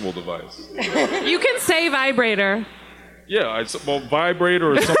like sexual device. You can say vibrator. Yeah, well, vibrate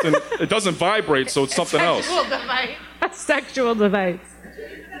or something. It doesn't vibrate, so it's something else. Sexual device. A sexual device.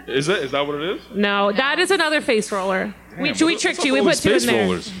 Is it? Is that what it is? No, that is another face roller. We Damn, tricked what's you. up We with put two all in these there. face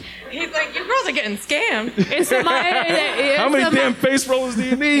rollers? He's like, you girls are getting scammed. It's the How many damn face rollers do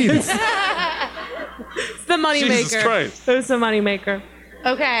you need? It's the money Jesus maker. Christ. It's the money maker.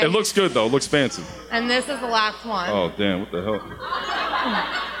 Okay. It looks good though. It looks fancy. And this is the last one. Oh damn! What the hell?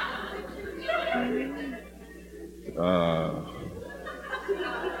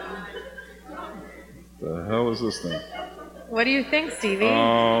 The hell is this thing? What do you think, Stevie?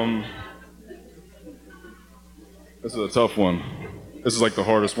 This is a tough one. This is like the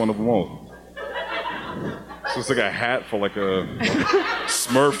hardest one of them all. So it's like a hat for like a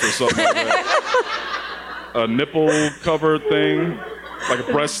Smurf or something like that. A nipple covered thing, like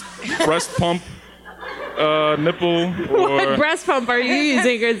a breast pump nipple. What Or breast pump are you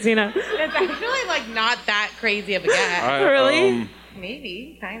using, Christina? It's actually like not that crazy of a guess. Really?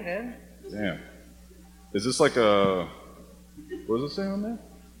 Maybe, kind of. Damn. Is this like a? What does it say on there?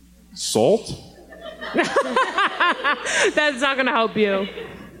 Salt? That's not gonna help you.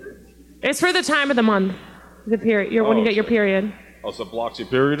 It's for the time of the month. The period. When you get your period. Oh, so it blocks your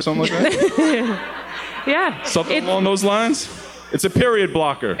period or something like that? Yeah. Something along those lines? It's a period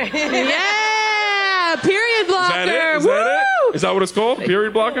blocker. Is Yeah. Period blocker. that it? Is Woo! that it? Is that what it's called?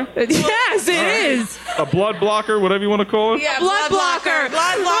 Period blocker? Yes, it is. A blood blocker, whatever you want to call it? Yeah, Blood blocker.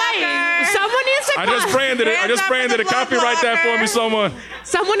 Blood blocker. Wait, someone needs to. I just branded it. I Hands just up for branded the it. blood Copyright that for blocker. me, someone.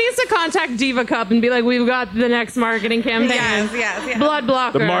 Someone needs to contact Diva Cup and be like, "We've got the next marketing campaign." Yes. Blood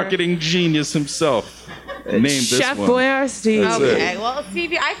blocker. The marketing genius himself named this Chef one. Boyardee. That's it. Okay, well,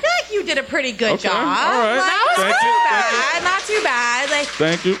 Stevie, I feel like you did a pretty good Okay, job. all right. Like, Thank not you, too thank bad. Not too bad. Like,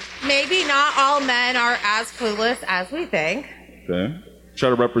 Thank you. maybe not all men are as clueless as we think. Okay. Try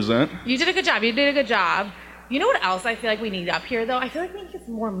to represent. You did a good job. You did a good job. You know what else I feel like we need up here, though? I feel like we need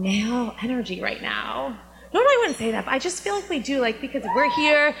some more male energy right now. Normally I wouldn't say that, but I just feel like we do, like, because we're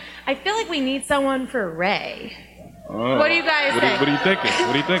here. I feel like we need someone for Ray. Oh. What do you guys think? What are you thinking?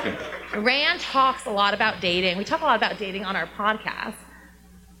 What are you thinking? Rand talks a lot about dating. We talk a lot about dating on our podcast.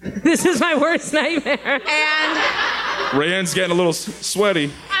 This is my worst nightmare. And Rayanne's getting a little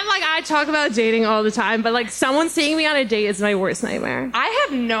sweaty. I'm like, I talk about dating all the time, but like someone seeing me on a date is my worst nightmare. I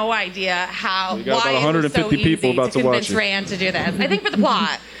have no idea how You got why about it was 150 so people easy about to watch convince it. Rand to do this. I think for the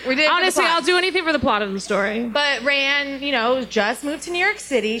plot. We did it for the Honestly, plot. I'll do anything for the plot of the story. But Rand, just moved to New York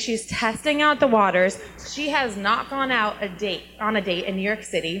City. She's testing out the waters. She has not gone out on a date in New York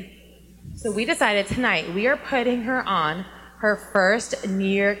City. So we decided tonight we are putting her on her first New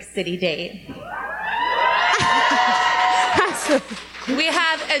York City date. We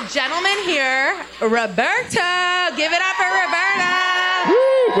have a gentleman here, Roberto. Give it up for Roberto.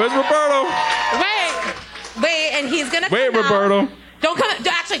 Woo! Where's Roberto? Wait, and he's gonna. Wait, come out. Roberto. Don't come.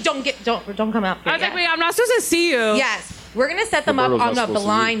 Actually, don't come out. I was like, wait, I'm not supposed to see you. Yes, we're gonna set them Roberto's up on not a supposed to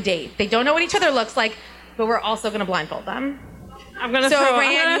blind date. They don't know what each other looks like, but we're also gonna blindfold them. I'm gonna So, throw.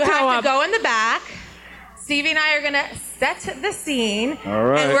 Rand, I'm you gonna throw have up. to go in the back. Stevie and I are gonna set the scene. All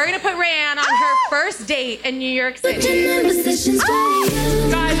right. And we're gonna put Rand on her first date in New York City. Guys,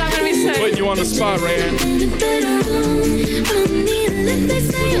 I'm gonna be sick. Putting you on the spot, Rand.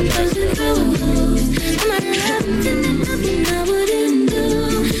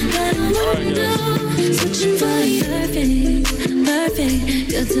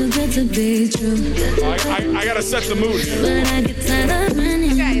 I gotta set the mood here.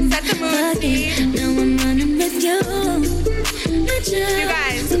 Okay, set the mood, Steve. You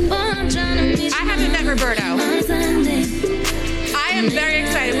guys, I haven't met Roberto. I am very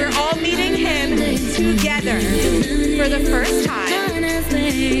excited. We're all meeting him together for the first time.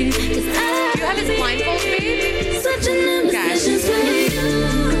 You have his blindfold, babe?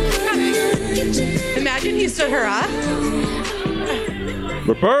 Okay. Imagine he stood her up.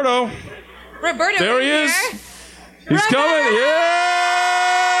 Roberto. Roberto, There he here. is. He's coming. Yeah!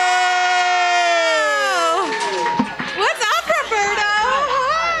 What's up, Roberto?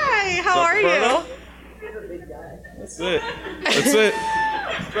 Hi. How are Roberto? you? That's it. That's it.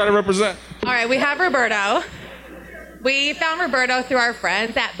 Try to represent. All right, we have Roberto. We found Roberto through our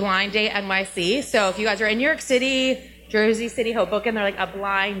friends at Blind Date NYC. So if you guys are in New York City, Jersey City, Hoboken, they're like a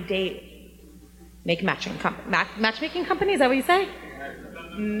blind date matchmaking company. Is that what you say?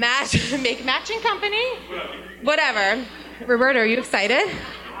 Make matching company? Whatever. Roberto, are you excited?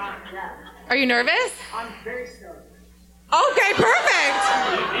 Are you nervous? I'm very stoked. Okay, perfect.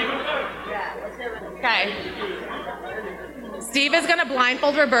 Okay. Steve is gonna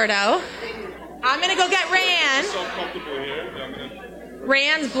blindfold Roberto. I'm gonna go get Rand.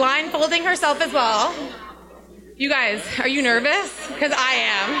 Rand's blindfolding herself as well. You guys, are you nervous? Because I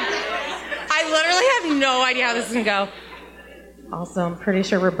am. I literally have no idea how this is gonna go. Also, I'm pretty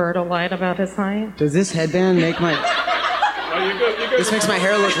sure Roberto lied about his height. Does this headband make my... Oh, you're good. You're good. This makes my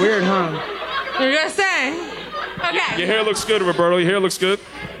hair look weird, huh? You're just saying. Okay. Your hair looks good, Roberto. Your hair looks good.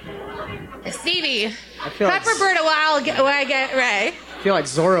 Stevie, I feel prep like, Roberto while I get Ray. I feel like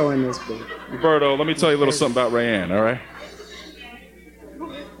Zorro in this bit. Roberto, let me tell you a little something about Rayanne, all right?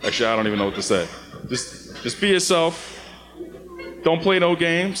 Actually, I don't even know what to say. Just be yourself. Don't play no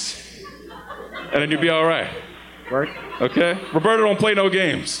games. And then you'll be all right. Work? Okay? Roberto don't play no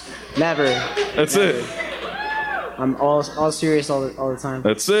games. Never. That's Never. it. I'm all serious all the time.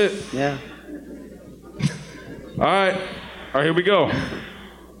 That's it. Yeah. All right. All right, here we go.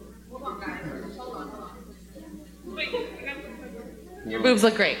 Your boobs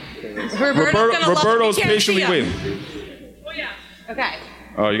look great. Roberto's Roberto's gonna patiently love it. waiting. Okay.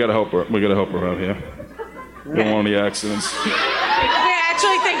 Oh, you gotta help her. We gotta help her out here. Don't want any accidents. I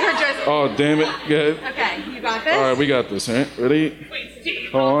actually think her dress. Oh, damn it. Good. Okay, you got this? All right, we got this, all right? Ready?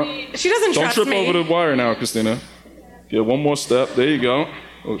 Hold on. She doesn't Don't trust trip me. over the wire now, Christina. Get one more step. There you go.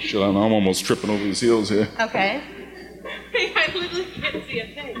 Oh, shit, I'm almost tripping over these heels here. Okay. I literally can't see a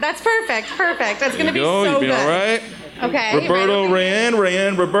thing. That's perfect. Perfect. That's There gonna you be go. so You be good. all right? Okay. Roberto, ready?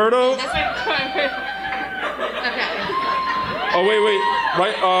 Rayanne, Roberto. Okay. Oh, wait.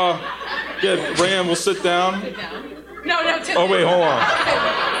 Right, yeah, Rayanne, we'll sit down. No. Oh, wait, hold on. Sit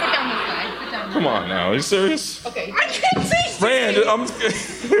down this way. Sit down. Come on now. Are you serious? Okay. I can't see. Rayanne, I'm...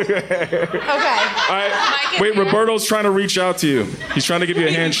 Okay. All right. Mike, Wait, Roberto's trying to reach out to you. He's trying to give you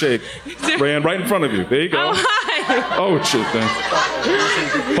a handshake. Rayanne, right in front of you. There you go. Oh, hi. Oh, shit, then.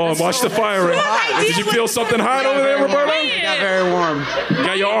 Hold on, watch the fire. Rayanne. Did you feel something hot over there, Roberto? It got very warm.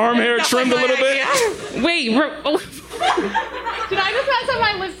 Got your arm hair trimmed a little bit? Wait, did I just pass on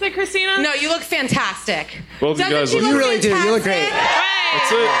my lipstick, Christina? No, you look fantastic. Both of you Doesn't guys she look- You really do. You look great.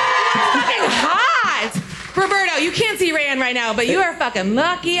 That's it. Fucking hot. Roberto, you can't see Rayanne right now, but you are fucking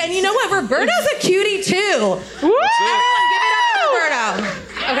lucky. And you know what? Roberto's a cutie too. Woo! Everyone, give it up for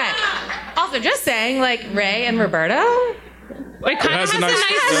Roberto. Okay. Also, just saying, like Ray and Roberto. It kind of has a nice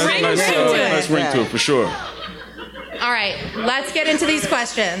ring nice, to it. nice ring to it, for sure. All right, let's get into these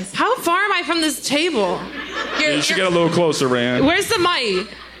questions. How far am I from this table? You should get a little closer, Rayanne. Where's the mic?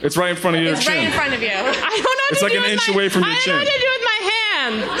 It's right in front of your It's chin. right in front of you. I don't know what It's to like do an with inch my, away from your I chin. don't know what to do with my hand.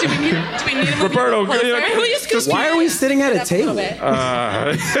 Do we need to move Roberto, closer? Who you just Why are we sitting at a table?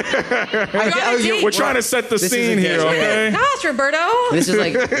 We're trying to set the This is scene a here, date. okay? Gosh, Roberto. This is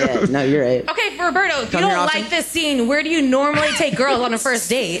like, yeah, no, you're right. Okay, Roberto, if you Come here don't often? like this scene, where do you normally take girls on a first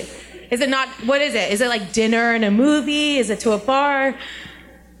date? Is it not, what is it? Is it like dinner and a movie? Is it to a bar?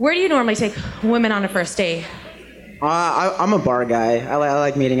 Where do you normally take women on a first date? I'm a bar guy. I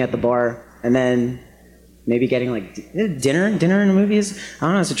like meeting at the bar and then maybe getting like dinner in the movies. I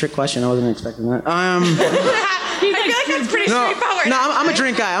don't know. It's a trick question. I wasn't expecting that. I feel like that's pretty straightforward. No, I'm a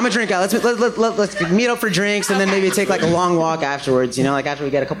drink guy. Let's meet up for drinks and then maybe take like a long walk afterwards. You know, like after we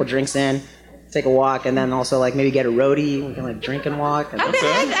get a couple drinks in, take a walk and then also like maybe get a roadie. We can like drink and walk. And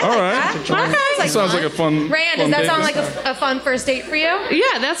Okay, All right. Okay. Sounds like a fun. Rand, does fun that date. sound like a fun first date for you?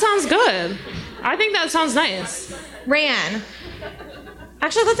 Yeah, that sounds good. I think that sounds nice. Rand.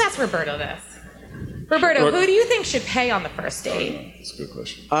 Actually, let's ask Roberto this. Roberto, who do you think should pay on the first date? That's a good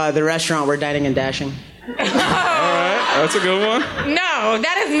question. The restaurant we're dining and dashing. All right, that's a good one. No,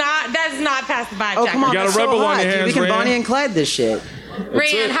 that is not past the vibe Oh check. come on, You got a that's so rebel on hot, your dude. hands, We can Rand. Bonnie and Clyde this shit.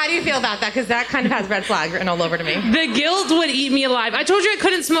 Rand, how do you feel about that? Because that kind of has red flag written all over to me. The guilt would eat me alive. I told you I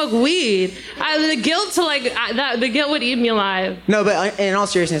couldn't smoke weed. The guilt would eat me alive. No, but in all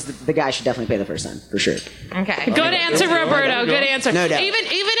seriousness, the guy should definitely pay the first time for sure. Okay. Good answer, Roberto. Good answer. No doubt. Even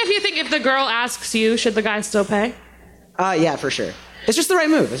if you think if the girl asks you, should the guy still pay? Yeah, for sure. It's just the right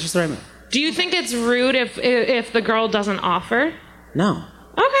move. Do you think it's rude if the girl doesn't offer? No.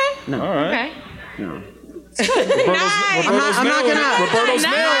 Okay. All right. Okay. No. Roberto's I'm not nailing gonna- it. Roberto's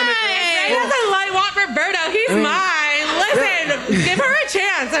nailing it. Ray doesn't want Roberto. He's mine. Listen, give her a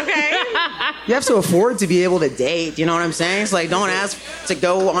chance, okay? You have to afford to be able to date. You know what I'm saying? It's like don't ask to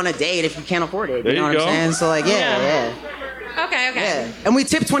go on a date if you can't afford it. There You know you what go. I'm saying? So like, yeah. Okay. And we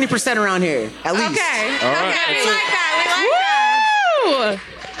tip 20% around here, at least. Okay. All right. Okay. We like that.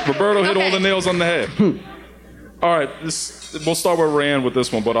 Woo! Roberto hit all Okay. the nails on the head. All right, we'll start with Rand with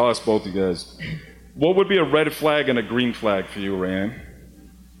this one, but I'll ask both you guys. What would be a red flag and a green flag for you, Rand?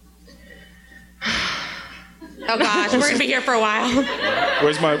 Oh gosh, we're gonna be here for a while.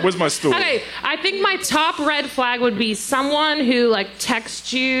 Where's my stool? Okay, I think my top red flag would be someone who like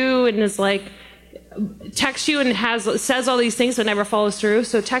texts you and is like says all these things but never follows through.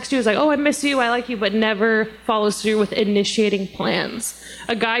 So text you is like, oh, I miss you, I like you, but never follows through with initiating plans.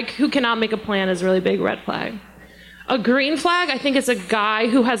 A guy who cannot make a plan is a really big red flag. A green flag, I think, is a guy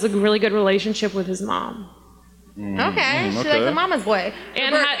who has a really good relationship with his mom Okay. She okay. likes a mama's boy.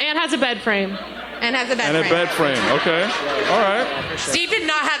 and has a bed frame. And has a bed And frame. a bed frame. Okay. All right. Steve did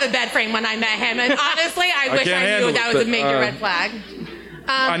not have a bed frame when I met him, and honestly, I wish can't I handle knew that it, was a but, major red flag.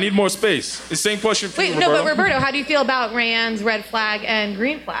 I need more space. The same question for Wait, you, no, Roberto. but Roberto, how do you feel about Rand's red flag and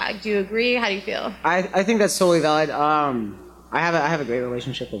green flag? Do you agree? How do you feel? I think that's totally valid. I have a great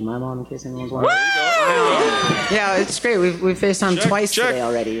relationship with my mom, in case anyone's wondering. Yeah, it's great. We've FaceTimed Check, twice check. today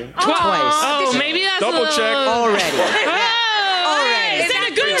already. Oh, Twice. maybe that's Double a check. Already. Oh, is that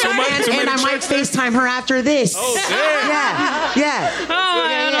a good Too one? much- too And many I might checks there? FaceTime her after this. Oh, damn. Yeah. Oh,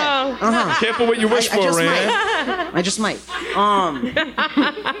 I don't know. Careful what you wish I for, just Rand. might. I just might.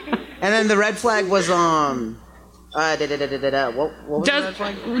 And then the red flag was what was the red Just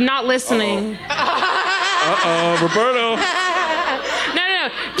flag? not listening. Roberto. No.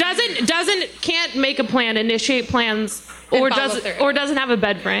 Can't make a plan, initiate plans, or And follow through. doesn't have a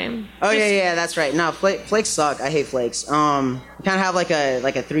bed frame. Oh yeah, that's right. No, flakes suck. I hate flakes. You kind of have like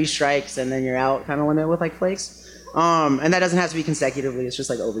a 3 strikes and then you're out kind of limit with like flakes. And that doesn't have to be consecutively. It's just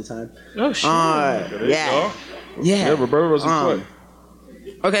like overtime. Oh shit. There you Yeah. go. Yeah. Yeah, Roberto doesn't play.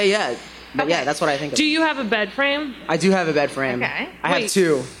 Okay, yeah. But yeah, that's what I think of. Do you have a bed frame? I do have a bed frame. Okay. I have Wait.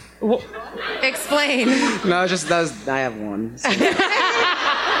 2. Explain. No, I have 1. So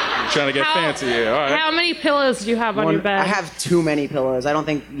Trying to get How- fancy here. All right. How many pillows do you have on your bed? I have too many pillows. I don't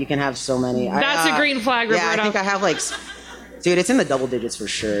think you can have so many. That's a green flag, Yeah, Roberto. I think I have like, dude, it's in the double digits for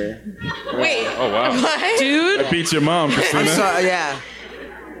sure. Wait. Oh, wow. What? Dude, That beats your mom, I'm Christina. sorry. Yeah.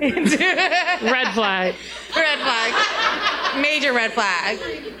 red flag. Red flag. Major red flag.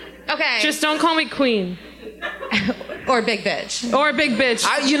 Okay. Just don't call me queen or big bitch. or big bitch.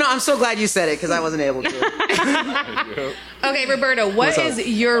 I'm so glad you said it because I wasn't able to. Okay, Roberto, what What's up? is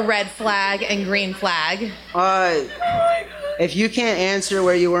your red flag and green flag? If you can't answer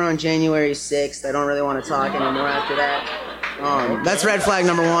where you were on January 6th, I don't really want to talk anymore after that. That's red flag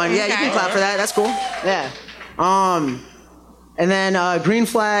number 1. Yeah, you Okay. can clap for that. That's cool. Yeah. And then green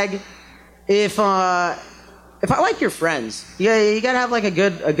flag, if I like your friends, you gotta have like a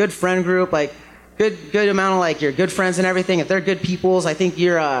good friend group, like good amount of like your good friends and everything. If they're good peoples, I think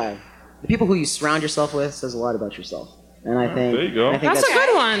you're the people who you surround yourself with says a lot about yourself. And I think There you go. I think That's a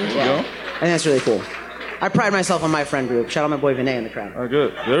good one. There you yeah, go. I think that's really cool. I pride myself on my friend group. Shout out my boy Vinay in the crowd. All right,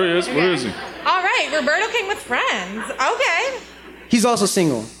 good. There he is. Where is he? All right, Roberto came with friends. Okay. He's also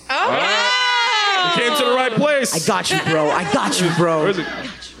single. Okay. came to the right place. I got you, bro. I got you, bro. Where is it?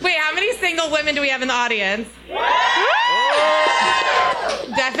 Wait, how many single women do we have in the audience?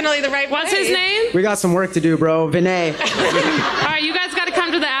 Definitely the right place. What's his name? We got some work to do, bro. Vinay. All right, you guys got to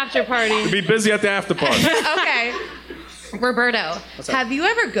come to the after party. Be busy at the after party. Okay. Roberto, have you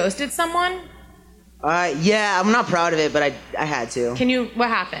ever ghosted someone? Yeah, I'm not proud of it, but I had to. What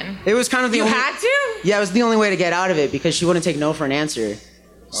happened? It was kind of the You only. had to? Yeah, it was the only way to get out of it because she wouldn't take no for an answer.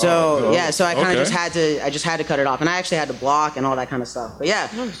 So so I kind of okay. just had to cut it off, and I actually had to block and all that kind of stuff. But yeah,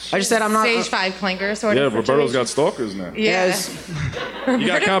 I just said I'm not. Stage 5 clinker sort Yeah, of Roberto's situation. got stalkers now. Yeah, You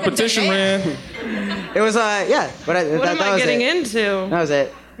got competition, man. it was yeah, but What am I was getting it. into? That was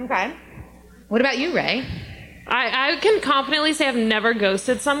it. Okay. What about you, Ray? I can confidently say I've never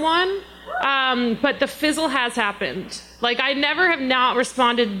ghosted someone, but the fizzle has happened. Like, I never have not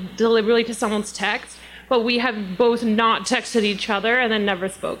responded deliberately to someone's text, but we have both not texted each other and then never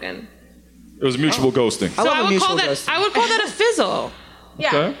spoken. It was mutual ghosting. I love a would mutual call that ghosting. I would call that a fizzle.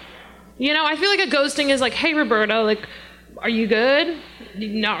 Yeah. Okay. You know, I feel like a ghosting is like, hey, Roberto, like, are you good?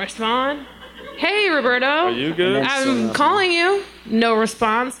 Did you not respond? Hey, Roberto. Are you good? I'm calling you. No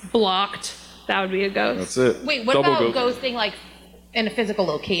response. Blocked. That would be a ghost. That's it. Wait, what Double about ghost. ghosting like in a physical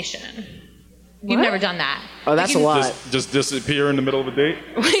location? You've never done that. Oh, that's a lot. Just disappear in the middle of a date?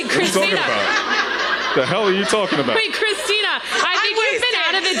 Wait, What are you talking Christina. about? The hell are you talking about? Wait, Christina. I think you've been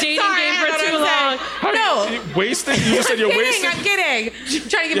out of the dating game for too long. No. Wasted? You just said you're wasted? I'm kidding. I'm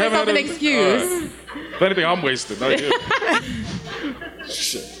trying to give You myself haven't an had a- excuse. all right. If anything, I'm wasted, not you.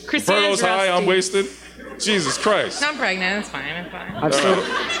 Shit. Christina's Roberto's high, I'm rusty. wasted. Jesus Christ. I'm pregnant. It's fine. It's fine.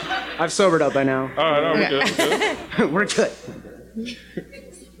 I've sobered up by now. All right, we're good. We're good. We're good.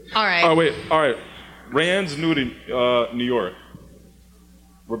 All right. Oh, wait. All right. Rayanne's new to New York.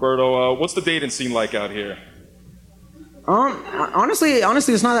 Roberto, what's the dating scene like out here? Honestly,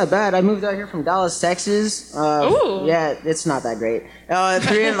 it's not that bad. I moved out here from Dallas, Texas. Ooh. Yeah, it's not that great.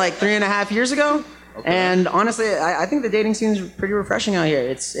 3.5 years ago. And honestly, I think the dating scene is pretty refreshing out here.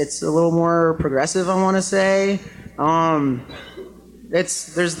 It's a little more progressive, I want to say.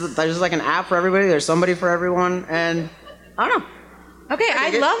 There's like an app for everybody. There's somebody for everyone, and I don't know. Okay, I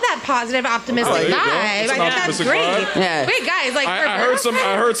love that positive, optimistic there you go. vibe. It's I an think that's optimistic great. vibe. Yeah. Wait, guys, like I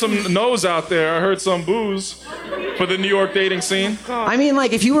heard some no's out there. I heard some boos for the New York dating scene. I mean,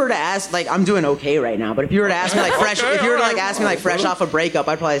 like, if you were to ask, like, I'm doing okay right now, but if you were to ask me, like, fresh, Okay, if you were to, like, alright. ask me, like, fresh off a breakup,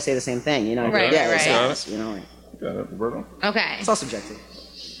 I'd probably say the same thing, you know? Right, yeah, right. it's, you know, like, Got it, Roberto. Okay, it's all subjective.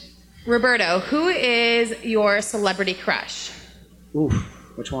 Roberto, who is your celebrity crush? Oof,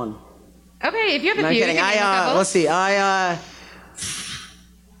 which one? Okay, if you have a No, I'm few, kidding. you can name a couple. Let's see. I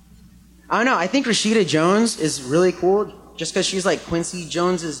don't know. I think Rashida Jones is really cool just because she's like Quincy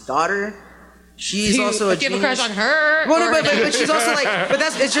Jones's daughter. She's also a Do you have a genius. crush on her? Well, no, or- but she's also like, but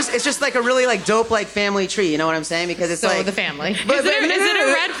it's just like a really like dope like family tree. You know what I'm saying? Because it's So like the family. Is it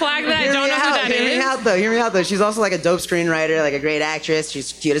a red flag that I Hear don't me know who out, that hear me is? out though. Hear me out though. She's also like a dope screenwriter, like a great actress.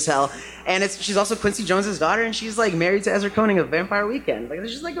 She's cute as hell, and she's also Quincy Jones's daughter, and she's like married to Ezra Koenig of Vampire Weekend. Like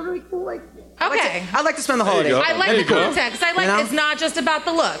it's just like a really cool like. Okay. I'd like to spend the There you holidays. go. I like There the you go. context. I like You know? it's not just about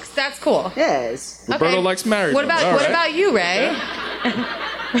the looks. That's cool. Yes. Roberto likes married What women. about All what right. about you, Ray?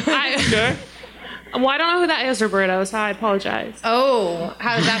 Okay. Well, I don't know who that is, Roberto, so I apologize. Oh,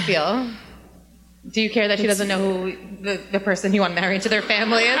 how does that feel? Do you care that she doesn't know who the person you want married to their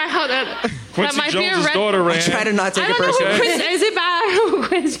family is? I hope that Quincy might be a Jones's red daughter, flag. Try to Rayanne. not take I it don't know who personally. Quincy is. It bad who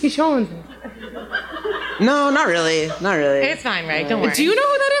Quincy Jones is? No, not really. Not really. It's fine, right? Don't worry. Do you know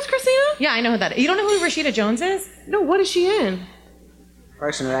who that is, Christina? Yeah, I know who that is. You don't know who Rashida Jones is? No, what is she in?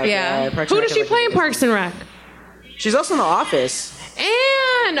 Parks and Rec. Yeah. Parks Who and does Rec she is play like in Parks and Rec? She's also in The Office.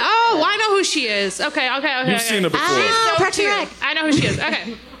 And I know who she is. Okay. You've seen her before. Ah, So Parks and cute. Rec. I know who she is.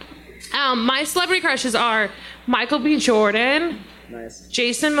 Okay. My celebrity crushes are Michael B. Jordan, Nice.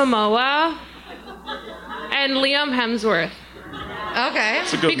 Jason Momoa, and Liam Hemsworth. Okay.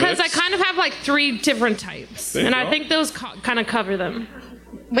 It's a good Because mix. I kind of have like 3 different types, There you and I go. think those kind of cover them.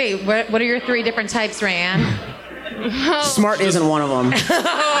 Wait, what are your 3 different types, Rayanne? Smart isn't one of them. Wait,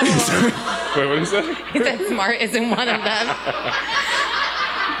 what did he say? He said smart isn't one of them.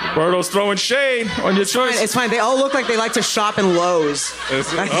 Roberto's throwing shade on your choice. It's fine. They all look like they like to shop in Lowe's.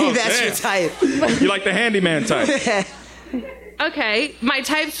 I think that's damn. your type. You like the handyman type. Okay, my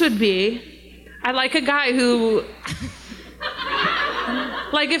types would be, I like a guy who,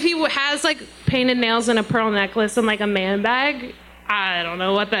 like if he has like painted nails and a pearl necklace and like a man bag, I don't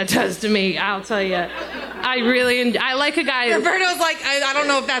know what that does to me. I'll tell you. I like a guy. Roberto's like, I don't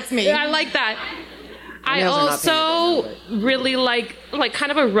know if that's me. I like that. I nails are not also really like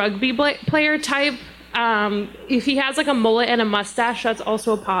kind of a rugby player type. if he has like a mullet and a mustache, that's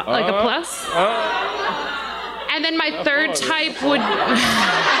also a plus. And then my third type would.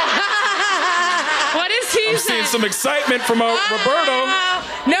 What is he I'm seeing some excitement from Roberto.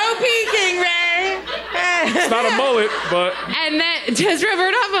 No peeking, Ray. It's not a mullet, but And then does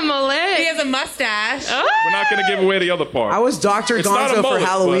Roberto have a mullet? He has a mustache. we're not going to give away the other part. I was Dr. It's not a Gonzo mullet, for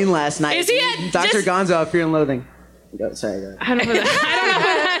Halloween but- last night. Is he a- Dr. just- Gonzo of Fear and Loathing. Go, sorry, go ahead. I don't know who that. I don't know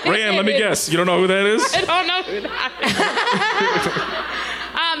who that is. Rayanne, let me guess. You don't know who that is? I don't know who that is.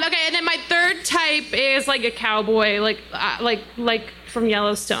 Okay, and then my third type is like a cowboy, like from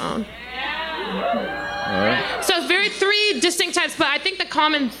Yellowstone. So it's very three distinct types, but I think the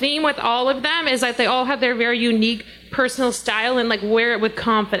common theme with all of them is that they all have their very unique personal style and like wear it with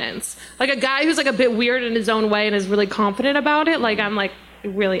confidence. Like a guy who's like a bit weird in his own way and is really confident about it. Like I'm like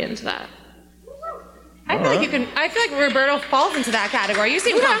really into that. I feel like you can. I feel like Roberto falls into that category. You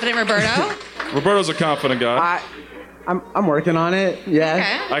seem confident, Roberto. Roberto's a confident guy. I'm working on it. Yeah.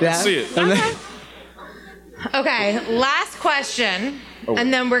 Okay. I can see it. And then- Okay, last question,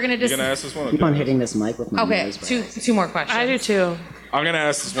 and then we're gonna You just. going to ask this one? keep on hitting this mic with my Okay, nose, bro. two more questions. I do too. I'm going to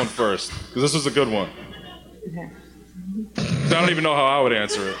ask this one first, because this is a good one. I don't even know how I would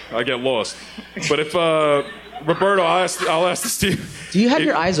answer it. I get lost. But if, Roberto, I'll ask this to you. Do you have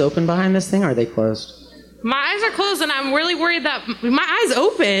your eyes open behind this thing, or are they closed? My eyes are closed, and I'm really worried that my eyes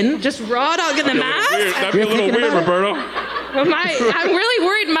open, just raw dog in the mask. That'd be a little weird, Roberto. I'm really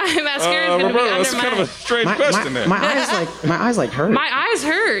worried my mascara is going to be Roberto, under that's kind of a strange My question there. eyes like hurt. My eyes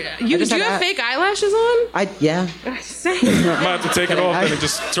hurt. You just do you had have eye- fake eyelashes on? Yeah. I might have to take it off and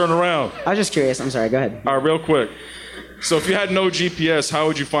just turn around. I was just curious. I'm sorry. Go ahead. All right, real quick. So if you had no GPS, how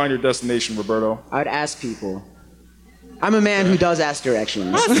would you find your destination, Roberto? I would ask people. I'm a man who does ask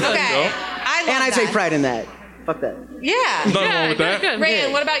directions, Okay, go. I love and I that. take pride in that. Fuck that. Yeah. Nothing wrong with that. Good.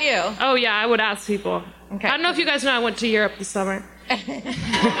 Rayan, what about you? Oh yeah, I would ask people. Okay. I don't know if you guys know I went to Europe this summer. And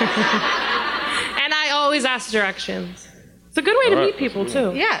I always ask directions. It's a good way to All right. meet people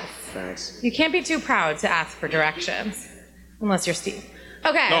too. Yes. Thanks. You can't be too proud to ask for directions, unless you're Steve.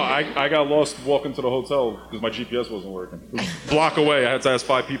 Okay. No, I got lost walking to the hotel because my GPS wasn't working. It was a block away. I had to ask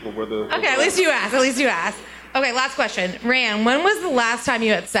 5 people where the. Okay, at least you asked. At least you asked. Okay, last question. Ran, when was the last time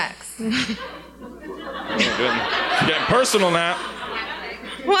you had sex? Getting personal now.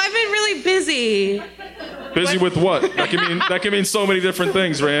 Well, I've been really busy. Busy with what? That can mean so many different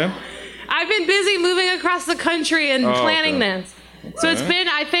things, Ran. I've been busy moving across the country and planning okay. this. So it's been,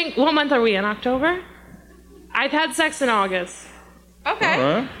 I think, what month are we in? October? I've had sex in August. Okay. All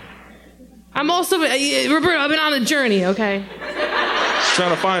right. I'm also, Roberto, I've been on a journey, okay? Just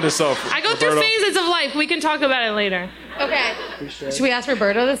trying to find herself. I go through Roberto. phases of life. We can talk about it later. Okay. Should we ask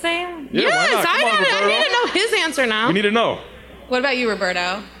Roberto the same? Yeah, why Yes, not? Come on, I Roberto. need to know his answer now. We need to know. What about you,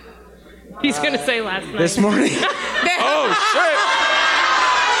 Roberto? He's going to say last night. This morning. Oh shit!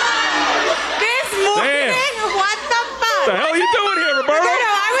 This morning? Damn. What the fuck? What the hell are you doing here, Roberto? No,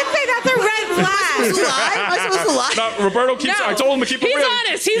 I would say that's a red flag. Lie? Am I supposed to lie? No, Roberto keeps. No. I told him to keep it He's real.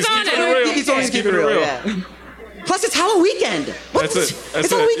 honest. He's keeping honest. it real. He's always keeping it real. Yeah. Plus, it's Halloween weekend. What? That's it. That's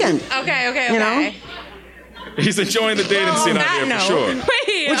it's all it. weekend. Okay. You know? He's enjoying the dating scene out that here no. for sure.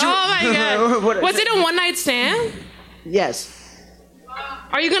 Wait, oh my God. What- Was it a one-night stand? Yes.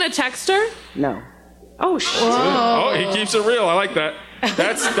 Are you going to text her? No. Oh, shit. Oh, he keeps it real. I like that.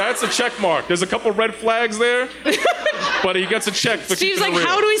 That's a check mark. There's a couple red flags there, but he gets a check for Steve's keeping like, it real.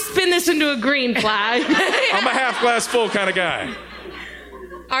 how do we spin this into a green flag? I'm a half glass full kind of guy.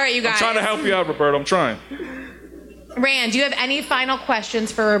 All right, you guys. I'm trying to help you out, Roberto. I'm trying. Rand, do you have any final questions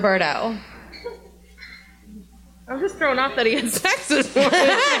for Roberto? I'm just thrown off that he had sex this morning.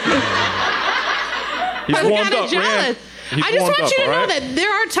 He's I'm warmed kind up, of jealous. Rand. He's I just warmed want you up, to know all right? that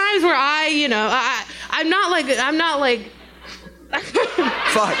there are times where I'm not like.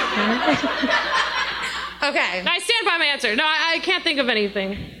 Fuck. Okay. I stand by my answer. No, I can't think of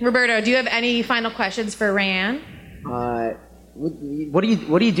anything. Roberto, do you have any final questions for Rand? What do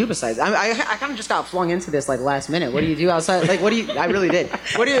you do besides? I kind of just got flung into this like last minute. What do you do outside? Like, what do you? I really did.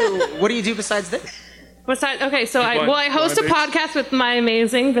 What do you do besides this? Besides, okay, so I blind host a dates? podcast with my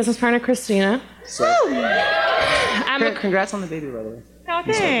amazing business partner Christina. So, I'm a, congrats on the baby, by the way. Oh,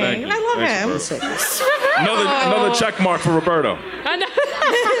 Thank thanks. you. I love Thanks, him. Roberto. Sick. Another check mark for Roberto.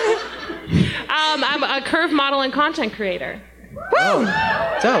 I'm a curve model and content creator. Woo!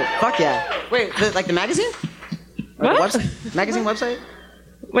 So, fuck yeah. Wait, like the magazine? Or What? the website? Magazine website?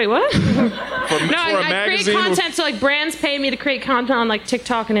 Wait, what? For No, a I create magazine. content, so like brands pay me to create content on like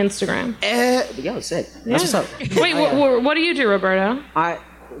TikTok and Instagram. Yo, sick. That's what's up. Wait, what do you do, Roberto? I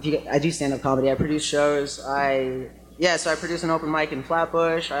do stand-up comedy. I produce shows. I Yeah, so I produce an open mic in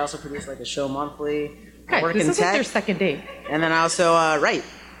Flatbush. I also produce like a show monthly. I Okay, work this in is like tech, their second date. and then I also write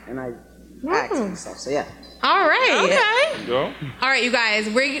and I act and stuff. So yeah. All right. Okay. Go. All right, you guys,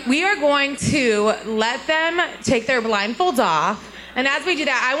 we are going to let them take their blindfolds off. And as we do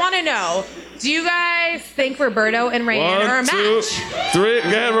that, I want to know, do you guys think Roberto and Rayanne are a 1, 2, match? 3. Go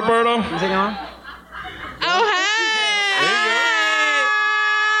ahead, Roberto. You take it on? Oh, hey!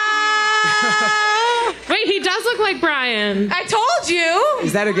 Wait, he does look like Brian. I told you.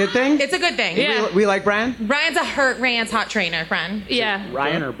 Is that a good thing? It's a good thing. Yeah. We like Brian? Ryan's Ryan's hot trainer, friend. Yeah.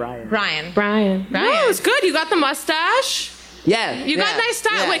 Ryan or Brian? Brian. Brian. Brian. No, it's good. You got the mustache. Yeah. You got nice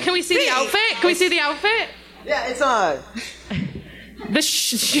style. yeah. Wait, can we see the outfit? Can we see the outfit? Yeah, it's The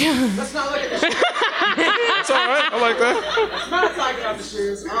Let's not look at the shoes. It's all right. I like that. Let's not talk about the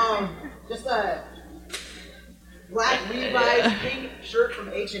shoes. Just a black Levi's pink shirt from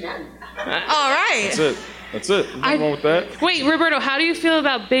H&M. All right. That's it. That's it. There's nothing wrong with that. Wait, Roberto, how do you feel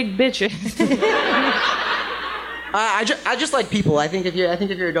about big bitches? I just like people. I think if you're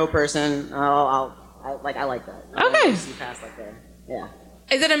a dope person, I like that. Okay. See past like that. Yeah.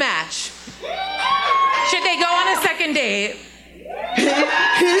 Is it a match? Should they go on a second date?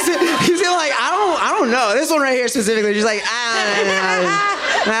 he's like, I don't know. This one right here specifically, just like,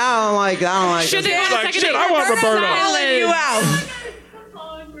 I don't like. Should they go on a Like, second shit, date? I want Roberto. Calling you out.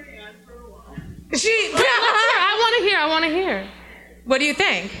 I want to hear. What do you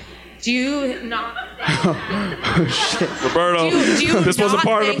think? Do you not? Roberto, Do you this wasn't not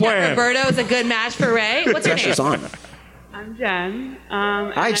part of the think that plan. Roberto's a good match for Ray? What's your name? Pressure's on. I'm Jen.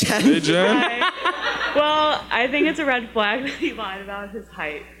 Hi, Jen. Hey, Jen. Well, I think it's a red flag that he lied about his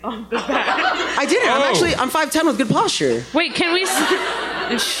height off the bat. I didn't. I'm 5'10" with good posture. Wait, can we?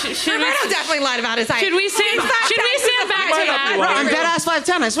 Should we? Roberto definitely lied about his height. Should we see? Should we see a back might to not be that? lying. I'm dead ass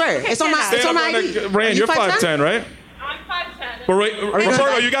 5'10", I swear. It's on my. Stand It's on up my on ID. the, Are Rain, you you're 5'10"? 5'10", right? I'm 5'10". But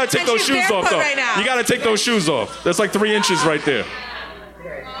Roberto, you gotta take And those she's shoes off barefoot though. right now. You gotta take those shoes off. That's like 3 inches right there.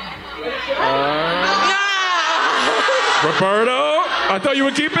 No. Roberto, I thought you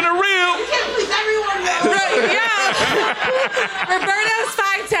were keeping it real. Yeah. Roberto's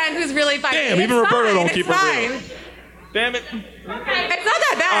 5'10", who's really 5'10". Damn, even It's Roberto fine, don't keep it's it real. fine. Damn it. It's not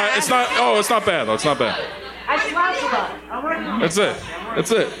that bad. It's not. Oh, it's not bad though. It's not bad. That's it. That's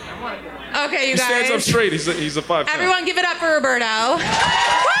it. Okay, you He stands up guys. straight. He's a 5'10". Everyone give it up for Roberto.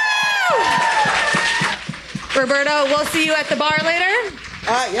 Woo! Roberto, we'll see you at the bar later.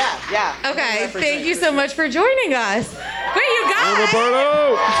 Yeah. Okay, thank you so much for joining us. Wait, you Hey, guys.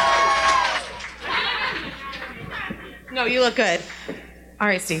 Roberto. No, you look good. All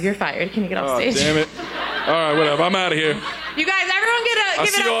right, Steve, you're fired. Can you get off Oh, stage? damn it. All right, whatever. I'm out of here. You guys, everyone I'll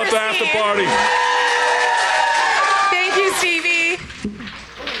give see it you up all at for the after Steve. party. Thank you, Stevie.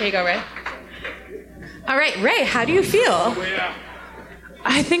 Here you go, Ray. All right, Ray, how do you feel?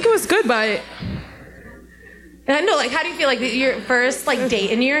 I think it was good, but No, like, how do you feel like your first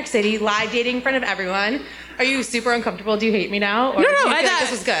date in New York City, live dating in front of everyone? Are you super uncomfortable? Do you hate me now? Or no, do you feel I like thought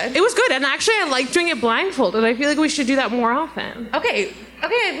this was good. It was good, and actually, I like doing it blindfolded. I feel like we should do that more often. Okay,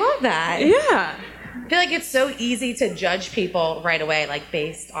 I love that. Yeah, I feel like it's so easy to judge people right away,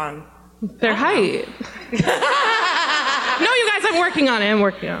 based on. their height. No, you guys, I'm working on it.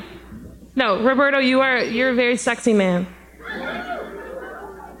 No, Roberto, you're a very sexy man.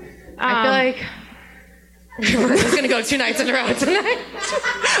 I feel like Roberto's gonna go 2 nights in a row tonight.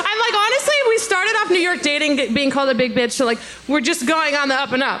 I'm like, honestly, we started off New York dating being called a big bitch, so we're just going on the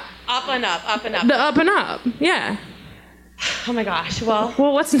up and up. Up and up, up and up. The up and up, yeah. Oh my gosh. Well,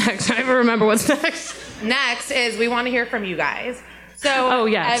 what's next? I never remember what's next. next is we want to hear from you guys. So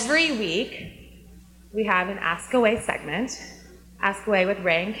yes. every week we have an Ask Away segment. Ask Away with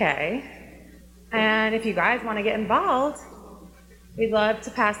Ray and Kay. And if you guys want to get involved, we'd love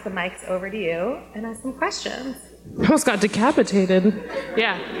to pass the mics over to you and ask some questions. I almost got decapitated.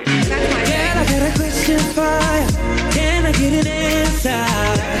 Yeah. That's my thing. I got a question for you. Can I get an answer?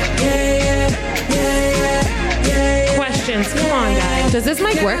 Yeah. Questions. Come on, guys. Does this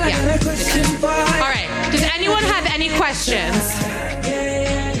mic work? I Yeah. got a question for you. All right. Does anyone have any questions?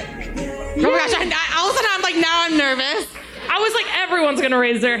 Oh my gosh! All of a sudden, I'm like, now I'm nervous. I was like, everyone's gonna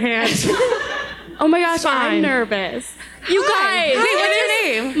raise their hand. Oh my gosh, Fine. I'm nervous. You guys, Hi, what's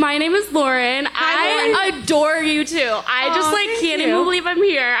your name? My name is Lauren. I adore you too. I just can't even believe I'm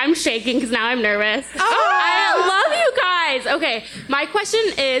here. I'm shaking because now I'm nervous. I love you guys. Okay, my question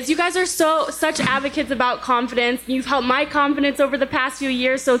is, you guys are such advocates about confidence. You've helped my confidence over the past few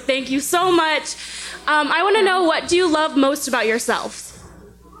years, so thank you so much. I want to know, what do you love most about yourselves?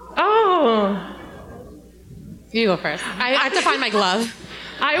 Oh. You go first. I have to find my glove.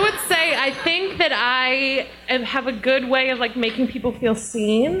 I would say I think that I have a good way of like making people feel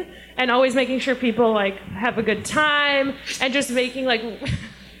seen and always making sure people like have a good time and just making like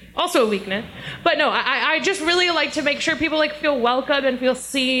also a weakness. But no, I just really like to make sure people like feel welcome and feel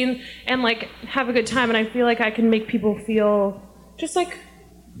seen and like have a good time, and I feel like I can make people feel just like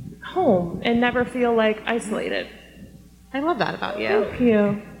home and never feel like isolated. I love that about you. Thank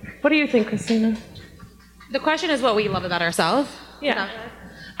you. What do you think, Christina? The question is what we love about ourselves. Yeah.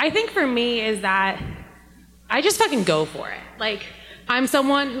 I think for me is that I just fucking go for it. Like, I'm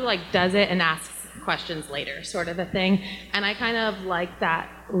someone who like does it and asks questions later, sort of a thing. And I kind of like that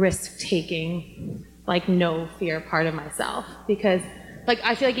risk-taking, like no fear part of myself, because like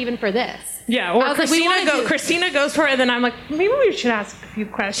I feel like even for this. Yeah, or I was like, Christina goes for it, and then I'm like, maybe we should ask a few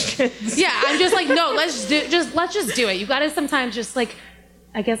questions. Yeah, I'm just like, no, let's just do it. You gotta sometimes just like,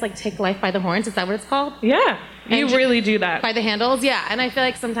 I guess like take life by the horns. Is that what it's called? Yeah, you really do that. By the handles, yeah. And I feel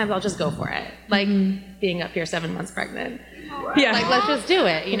like sometimes I'll just go for it. Like being up here 7 months pregnant. Yeah. Like, let's just do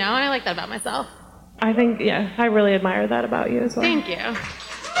it, you know? And I like that about myself. I think, yeah, I really admire that about you as well. Thank you.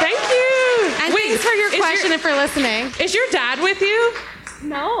 Thank you. And thanks for your question and for listening. Is your dad with you?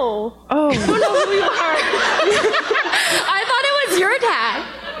 No. Oh. I don't know who you are. I thought it was your dad.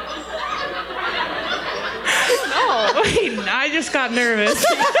 No. Wait, I just got nervous.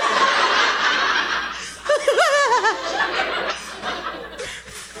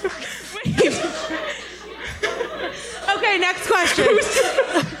 Okay, next question.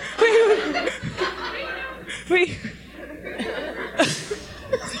 Wait.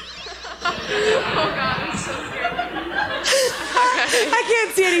 Oh God, I'm so scared. I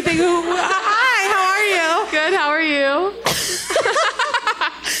can't see anything. Hi, how are you? Good, how are you?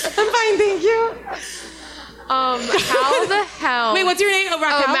 I'm fine, thank you. How the hell? Wait, what's your name? Oh,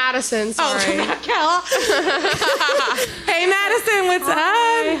 Raquel? Oh, Madison, sorry. Raquel. Hey, Madison, what's up?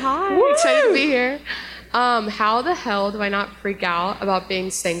 Hi. Excited to be here. How the hell do I not freak out about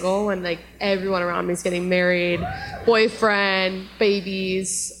being single when like everyone around me is getting married, boyfriend,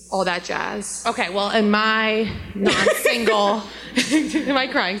 babies, all that jazz? Okay, well, in my non-single, am I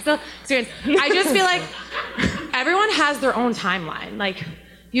crying still? Experience, I just feel like everyone has their own timeline. Like,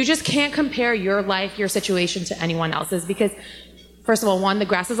 you just can't compare your life, your situation to anyone else's because, first of all, one, the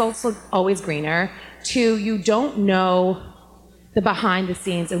grass is also always greener. Two, you don't know the behind the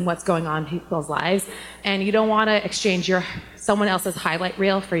scenes and what's going on in people's lives, and you don't want to exchange someone else's highlight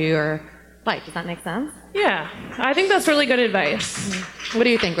reel for your life. Does that make sense? Yeah, I think that's really good advice. What do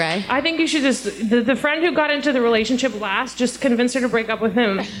you think, Ray? I think you should just, the friend who got into the relationship last, just convince her to break up with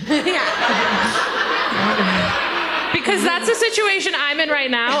him. Because that's the situation I'm in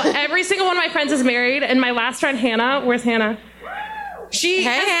right now. Every single one of my friends is married, and my last friend, Hannah, where's Hannah? She's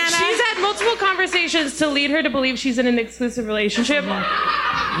had multiple conversations to lead her to believe she's in an exclusive relationship.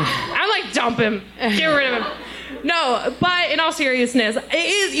 I'm like, dump him. Get rid of him. No, but in all seriousness,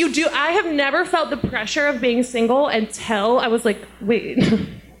 I have never felt the pressure of being single until I was like, wait,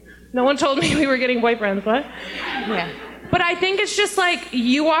 no one told me we were getting boyfriends, what? Yeah. But I think it's just like,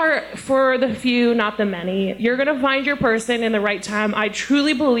 you are for the few, not the many. You're gonna find your person in the right time. I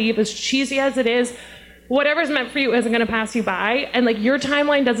truly believe, as cheesy as it is, whatever's meant for you isn't gonna pass you by. And like, your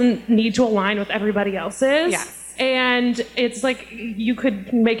timeline doesn't need to align with everybody else's. Yes. And it's like, you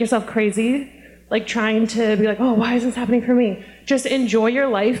could make yourself crazy, like trying to be like, oh, why is this happening for me? Just enjoy your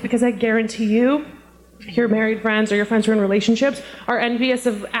life, because I guarantee you, your married friends or your friends who are in relationships are envious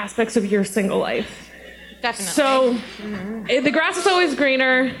of aspects of your single life. Definitely. So the grass is always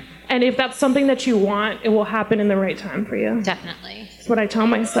greener, and if that's something that you want, it will happen in the right time for you. Definitely. That's what I tell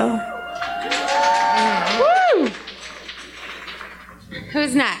myself. Woo!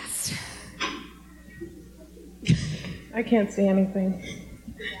 Who's next? I can't see anything.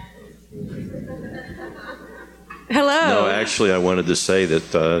 Hello. No, actually, I wanted to say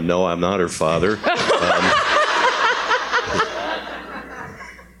that, no, I'm not her father.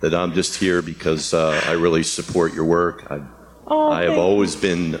 That I'm just here because I really support your work. I have always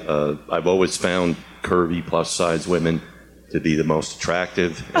been, I've always found curvy plus size women to be the most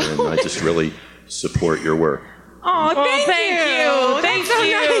attractive, and I just really support your work. Oh, thank you. Thank That's so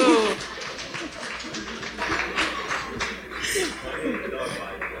you. nice.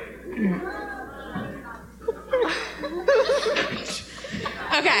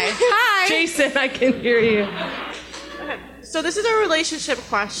 Okay. Hi. Jason, I can hear you. So this is a relationship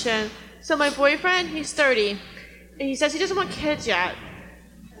question. So my boyfriend, he's 30, and he says he doesn't want kids yet.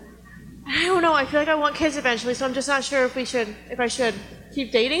 I don't know. I feel like I want kids eventually, so I'm just not sure if I should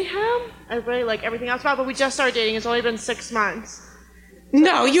keep dating him. I really like everything else about it, but we just started dating. It's only been 6 months.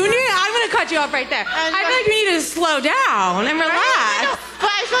 No, I'm going to cut you off right there. I feel like you need to slow down and relax.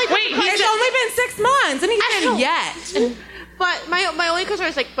 But I feel like it's only been 6 months, and he didn't yet. But my only concern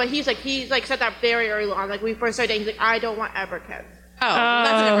is but he's said that very early on. Like we first started dating, he's like, I don't want ever kids. Oh,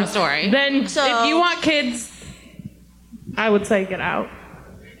 that's a different story. Then if you want kids, I would say get out.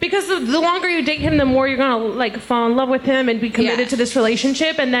 Because the longer you date him, the more you're gonna like fall in love with him and be committed to this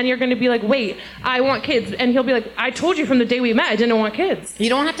relationship, and then you're gonna be like, wait, I want kids, and he'll be like, I told you from the day we met I didn't want kids. You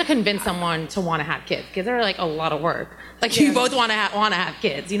don't have to convince someone to want to have kids. Kids are like a lot of work. Like you both want to have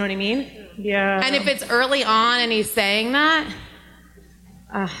kids. You know what I mean? Yeah. And if it's early on and he's saying that,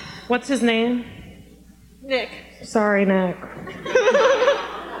 what's his name? Nick. Sorry, Nick.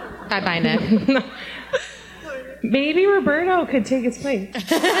 Bye, Nick. Maybe Roberto could take his place.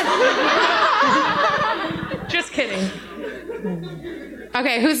 Just kidding.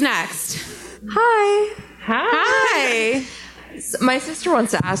 Okay, who's next? Hi. Hi. So my sister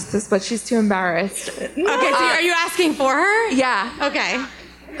wants to ask this, but she's too embarrassed. Okay, so are you asking for her? Yeah. Okay.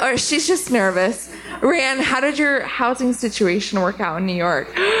 Or she's just nervous. Ryan, how did your housing situation work out in New York?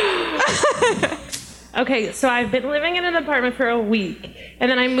 Okay, so I've been living in an apartment for a week, and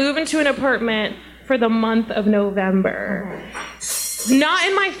then I move into an apartment for the month of November. Not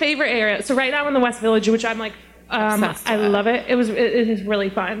in my favorite area. So right now I'm in the West Village, which I'm like, I love it. It is really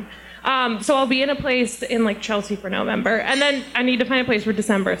fun. So I'll be in a place in like Chelsea for November, and then I need to find a place for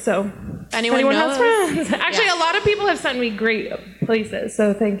December. So anyone has friends? Actually, a lot of people have sent me great places,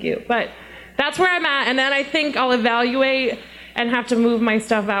 so thank you. But that's where I'm at, and then I think I'll evaluate and have to move my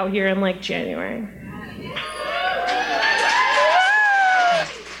stuff out here in like January.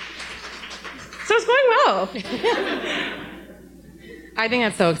 So it's going well. I think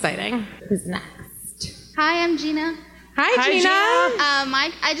that's so exciting. Who's next? Hi, I'm Gina. Hi, Gina.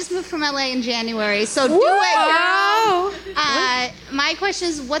 I just moved from LA in January, so do Whoa. it, girl. My question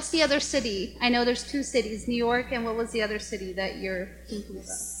is, what's the other city? I know there's 2 cities, New York, and what was the other city that you're thinking about?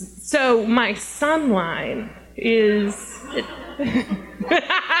 So my sunline is...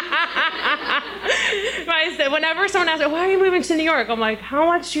 Whenever someone asks, why are you moving to New York? I'm like, how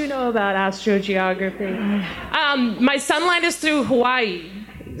much do you know about astrogeography? My sunline is through Hawaii.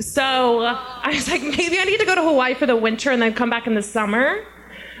 So I was like, maybe I need to go to Hawaii for the winter and then come back in the summer.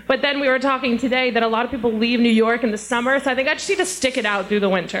 But then we were talking today that a lot of people leave New York in the summer, so I think I just need to stick it out through the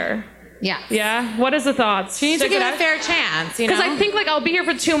winter. Yeah. Yeah? What is the thoughts? You need to give it a fair chance, you know? Because I think like I'll be here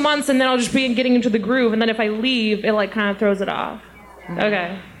for 2 months and then I'll just be getting into the groove, and then if I leave, it like kind of throws it off.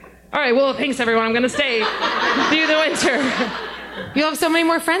 Okay. All right, well, thanks everyone. I'm going to stay through the winter. You'll have so many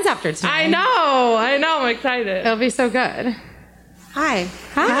more friends after tonight. I know. I'm excited. It'll be so good. Hi.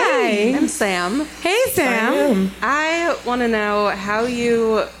 Hi. I'm Sam. Hey, Sam. I want to know how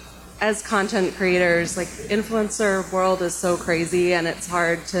you, as content creators, like influencer world is so crazy and it's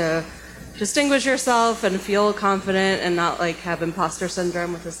hard to distinguish yourself and feel confident and not like have imposter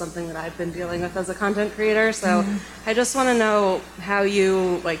syndrome, which is something that I've been dealing with as a content creator. So I just want to know how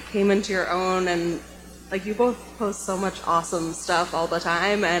you like came into your own, and like you both post so much awesome stuff all the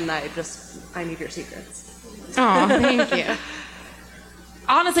time, and I need your secrets. Oh, thank you.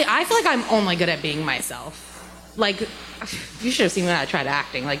 Honestly, I feel like I'm only good at being myself. Like, you should have seen when I tried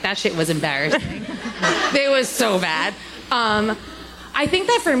acting. Like, that shit was embarrassing. It was so bad. I think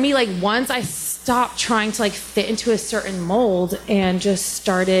that for me, like, once I stopped trying to, like, fit into a certain mold and just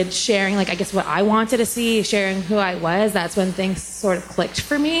started sharing, like, I guess what I wanted to see, sharing who I was, that's when things sort of clicked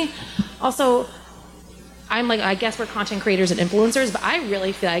for me. Also, I'm like, I guess we're content creators and influencers, but I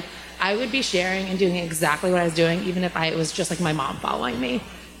really feel like I would be sharing and doing exactly what I was doing, even if it was just like my mom following me.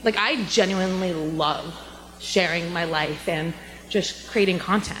 Like, I genuinely love sharing my life and just creating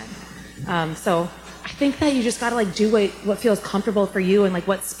content. So I think that you just gotta like do what feels comfortable for you and like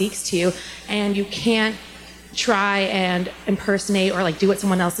what speaks to you, and you can't try and impersonate or like do what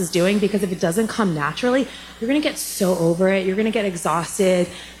someone else is doing, because if it doesn't come naturally, you're gonna get so over it, you're gonna get exhausted,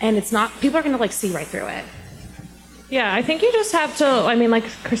 and people are gonna like see right through it. Yeah, I think you just have to, I mean, like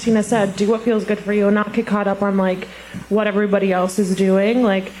Christina said, do what feels good for you and not get caught up on like what everybody else is doing.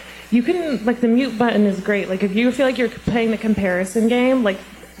 Like, you can, like, the mute button is great. Like, if you feel like you're playing the comparison game, like,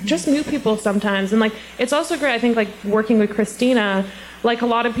 just mute people sometimes. And like, it's also great, I think, like working with Christina, like a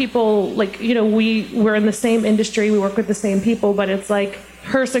lot of people, like, you know, we're in the same industry, we work with the same people, but it's like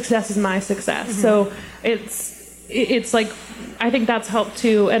her success is my success. Mm-hmm. So it's like, I think that's helped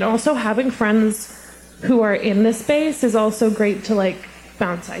too. And also having friends who are in this space is also great to like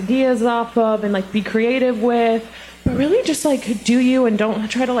bounce ideas off of and like be creative with, but really just like do you, and don't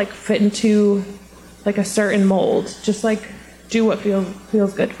try to like fit into like a certain mold. Just like do what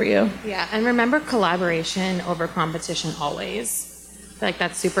feels good for you. Yeah, and remember collaboration over competition always. I feel like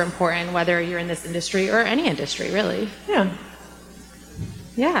that's super important, whether you're in this industry or any industry, really. Yeah.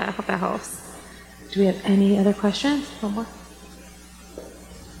 Yeah, I hope that helps. Do we have any other questions? One more?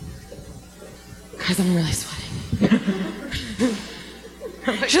 Guys, I'm really sweating.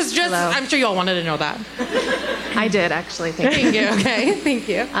 just I'm sure you all wanted to know that. I did, actually. Thank you. Okay, thank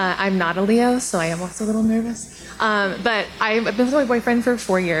you. I'm not a Leo, so I am also a little nervous. But I've been with my boyfriend for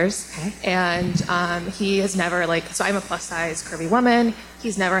 4 years. Okay. And he has never, so I'm a plus-size, curvy woman.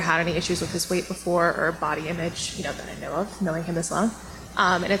 He's never had any issues with his weight before or body image, that I know of, knowing him this long.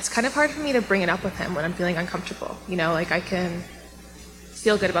 And it's kind of hard for me to bring it up with him when I'm feeling uncomfortable. I can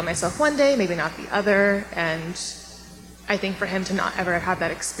feel good about myself one day, maybe not the other. And I think for him to not ever have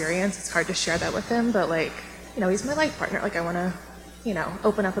that experience, it's hard to share that with him. But he's my life partner. I want to,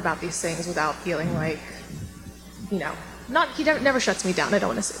 open up about these things without feeling like, he never shuts me down. I don't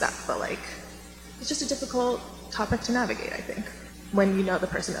want to say that, but it's just a difficult topic to navigate, I think, when you know the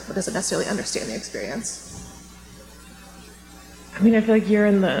person that doesn't necessarily understand the experience. I mean, I feel like you're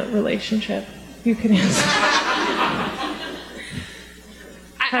in the relationship. You can answer.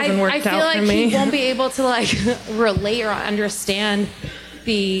 Hasn't worked I feel out like for me. he won't be able to relate or understand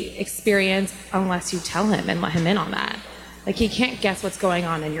the experience unless you tell him and let him in on that. He can't guess what's going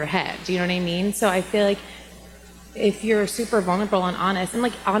on in your head. Do you know what I mean? So I feel like if you're super vulnerable and honest,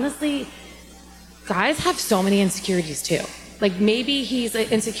 and honestly, guys have so many insecurities too. Maybe he's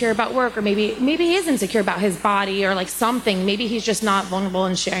insecure about work, or maybe he is insecure about his body or something. Maybe he's just not vulnerable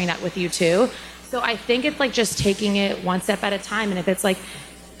and sharing that with you too. So I think it's just taking it one step at a time. And if it's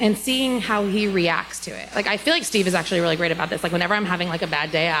and seeing how he reacts to it. I feel like Steve is actually really great about this. Whenever I'm having a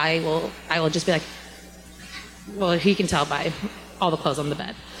bad day, I will just be well, he can tell by all the clothes on the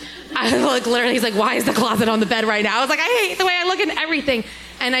bed. Literally, he's why is the closet on the bed right now? I was I hate the way I look at everything.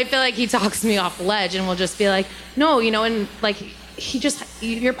 And I feel like he talks me off the ledge and will just be no, and he just,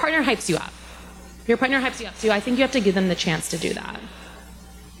 your partner hypes you up. Your partner hypes you up. So I think you have to give them the chance to do that.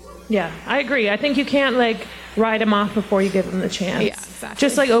 Yeah, I agree. I think you can't write him off before you give him the chance. Yeah, exactly.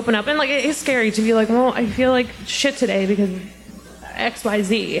 Just open up. And it is scary to be well, I feel like shit today because X, Y,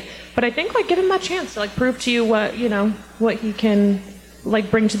 Z. But I think give him that chance to prove to you what, what he can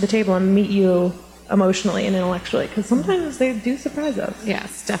bring to the table and meet you emotionally and intellectually. Because sometimes they do surprise us.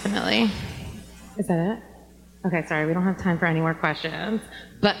 Yes, definitely. Is that it? Okay, sorry, we don't have time for any more questions,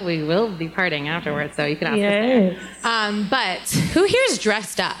 but we will be partying afterwards, so you can ask us there. But who here is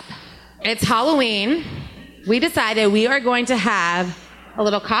dressed up? It's Halloween. We decided we are going to have a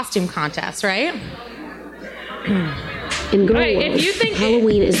little costume contest, right? In girl world, if you think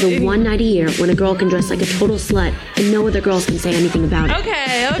Halloween is the one night a year when a girl can dress like a total slut and no other girls can say anything about it.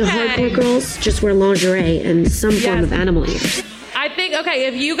 Okay. The hardcore girls just wear lingerie and some form of animal ears. I think,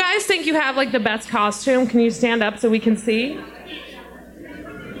 if you guys think you have the best costume, can you stand up so we can see?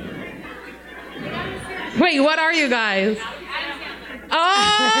 Wait, what are you guys?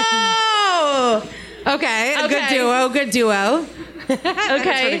 Oh! Okay, good duo. Okay.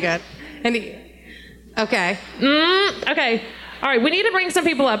 That's pretty good. Okay. Okay. All right, we need to bring some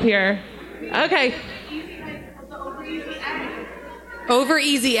people up here. Okay. Over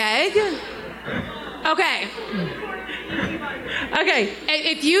easy egg? Okay. Okay.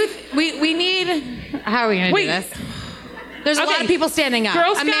 We need, how are we going to do this? There's a lot of people standing up.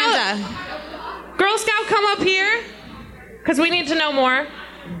 Girl Scout, Amanda. Girl Scout, come up here. Because we need to know more.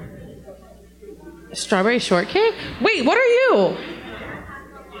 Strawberry shortcake? Wait, what are you?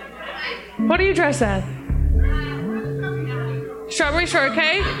 What are you dressed as? Strawberry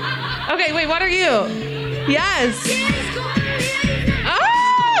shortcake? Okay, wait, what are you? Yes.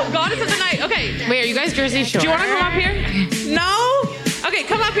 Oh, Goddess of the Night. Okay. Wait, are you guys Jersey Shore? Do you want to come up here? No? Okay,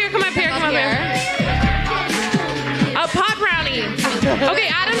 come up here. Pot brownie. Okay,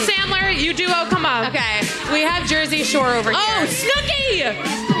 Adam Sandler, you duo, come up. Okay, we have Jersey Shore over here. Oh, Snooki!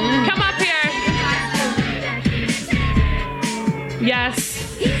 Come up here. Yes.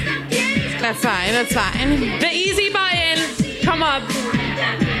 That's fine. The easy button, come up.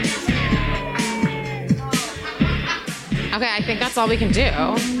 Okay, I think that's all we can do.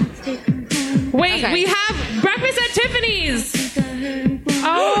 Wait, we have breakfast at Tiffany's.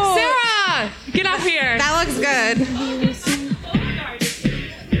 Oh, Sarah, get up here. That looks good.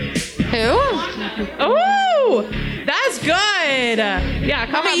 Who? Oh, that's good. Yeah,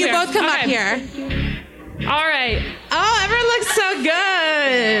 come up you here. both come up here. All right. Oh, everyone looks so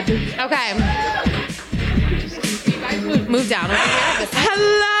good. Okay. Move down.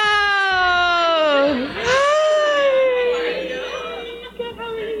 Hello.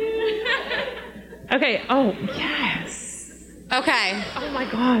 Okay. Oh, yes. Okay. Oh my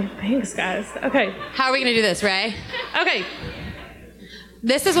God. Thanks, guys. Okay. How are we gonna do this, Ray? Okay.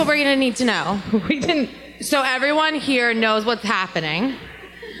 This is what we're gonna need to know. We didn't. So everyone here knows what's happening.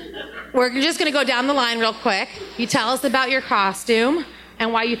 We're just gonna go down the line real quick. You tell us about your costume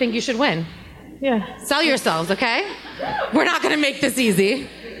and why you think you should win. Yeah. Sell yourselves, okay? We're not gonna make this easy.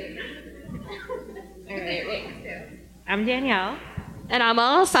 I'm Danielle. And I'm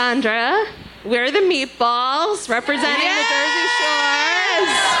Alessandra. We're the Meatballs representing the Jersey Shores.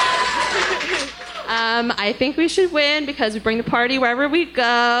 I think we should win because we bring the party wherever we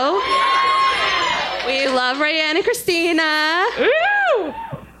go. We love Rayanne and Christina. Woo!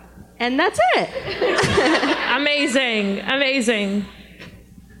 And that's it. Amazing.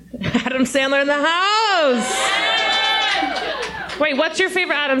 Adam Sandler in the house. Wait, what's your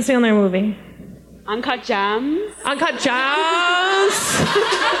favorite Adam Sandler movie? Uncut Gems. Uncut Gems.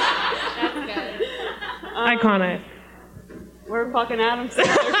 That's good. Iconic. We're fucking Adam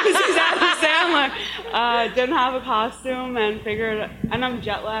Sandler because he's Adam Sandler. Didn't have a costume and figured, and I'm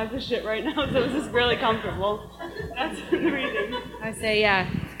jet lagged as shit right now, so it was just really comfortable. That's the reason. I say, yeah,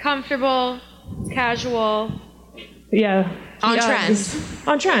 it's comfortable, it's casual. Yeah. On The trend. Uggs.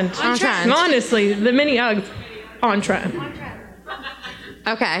 On trend. On trend. Honestly, the mini Uggs, on trend.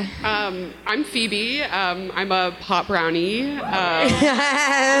 Okay. I'm Phoebe. I'm a pot brownie.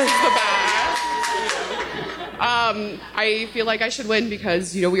 Yes. I feel like I should win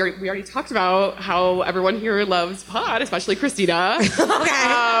because we already talked about how everyone here loves pot, especially Christina. Okay.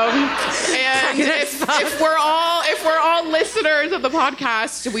 And if we're all listeners of the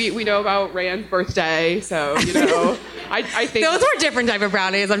podcast, we know about Rayanne's birthday, so I think those were different type of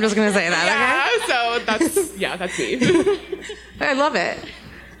brownies. I'm just gonna say that. Yeah. So that's me. I love it.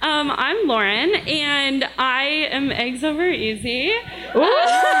 I'm Lauren, and I am eggs over easy.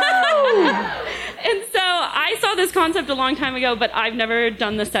 And so I saw this concept a long time ago, but I've never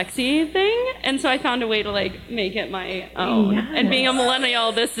done the sexy thing, and so I found a way to make it my own. Yes. And being a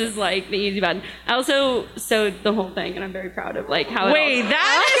millennial, this is the easy button. I also sewed the whole thing, and I'm very proud of how it Wait, all...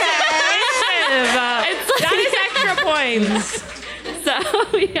 that is extra points. So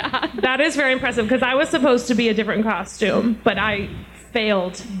yeah, that is very impressive because I was supposed to be a different costume, but I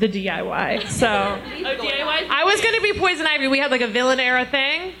failed the DIY. So DIY. I was going to be Poison Ivy. We had a villain era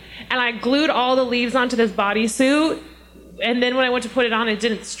thing, and I glued all the leaves onto this bodysuit, and then when I went to put it on, it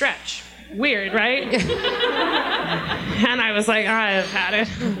didn't stretch. Weird, right? And I was like, I've had it.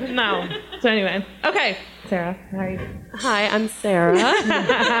 No. So anyway, okay. Sarah, how are you? Hi, I'm Sarah.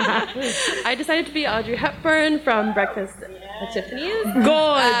 I decided to be Audrey Hepburn from Breakfast at Tiffany's.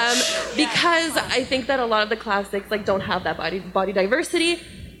 Gorge. Because I think that a lot of the classics don't have that body diversity,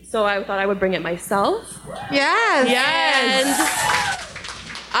 so I thought I would bring it myself. Yes. And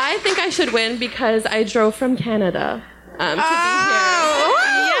I think I should win because I drove from Canada to be here.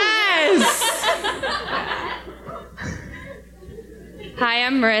 Yes. Hi,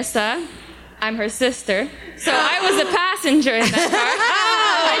 I'm Marissa. I'm her sister. So I was a passenger in that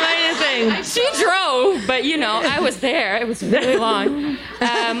car. Amazing. She drove, but I was there. It was really long.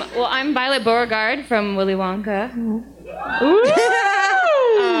 Well, I'm Violet Beauregard from Willy Wonka.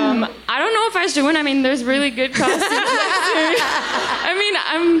 I don't know if I should win. I mean, there's really good costumes. I mean,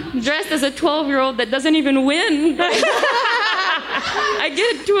 I'm dressed as a 12-year-old that doesn't even win. But I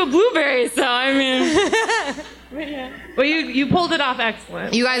get to a blueberry, so I mean... Well, you pulled it off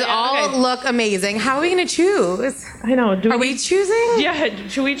excellent. You guys all look amazing. How are we going to choose? I know. Are we choosing? Yeah.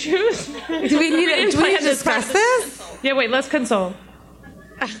 Should we choose? Do we need to discuss this? Yeah. Wait. Let's console.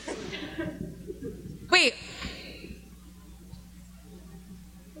 Wait.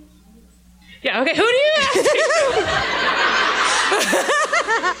 Yeah. Okay. Who do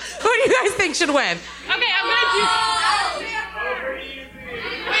you guys think should win? Okay, I'm gonna do.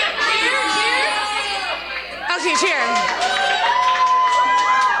 Okay, cheer.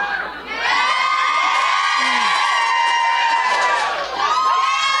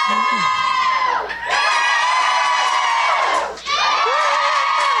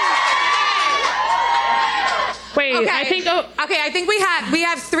 Wait, Okay. I think we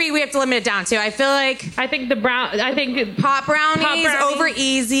have three. We have to limit it down to. I think pot brownies over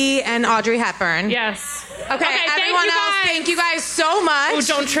easy and Audrey Hepburn. Yes. Okay. Everyone else, thank you guys so much. Oh,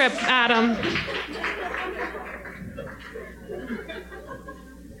 don't trip, Adam.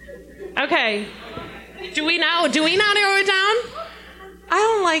 Okay. Do we now narrow it down? I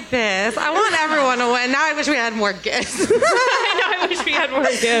don't like this. I want everyone to win. Now I wish we had more gifts. I know. I wish we had more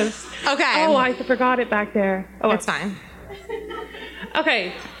gifts. Okay. Oh, I forgot it back there. Oh, it's fine.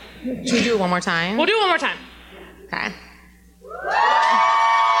 Okay. Should we do it one more time? We'll do it one more time. Okay.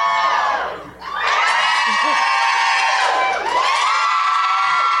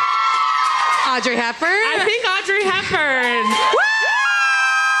 Audrey Hepburn? I think Audrey Hepburn. Woo!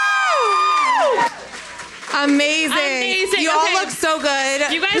 Amazing. amazing. You all Okay. look so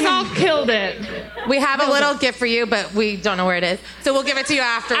good. You guys all killed it. We have a little gift for you, but we don't know where it is. So we'll give it to you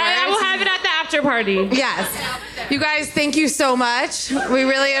afterwards. I will have it at the after party. Yes. You guys, thank you so much. We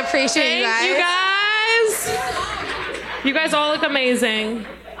really appreciate you guys. You guys all look amazing.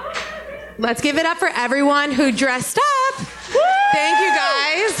 Let's give it up for everyone who dressed up. Woo! Thank you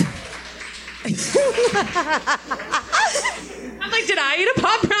guys. I'm like, did I eat a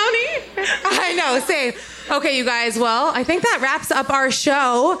pop brownie? I know, same. Okay, you guys, well, I think that wraps up our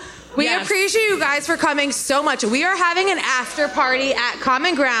show. We appreciate you guys for coming so much. We are having an after party at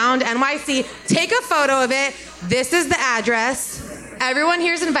Common Ground, NYC. Take a photo of it. This is the address. Everyone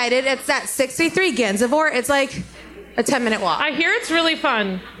here is invited. It's at 63 Gansevoort. It's like a 10-minute walk. I hear it's really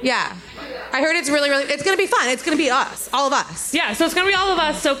fun. Yeah. I heard it's really, it's going to be fun. It's going to be us, all of us. Yeah, so it's going to be all of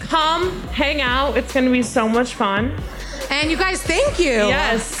us. So come, hang out. It's going to be so much fun. And you guys, thank you.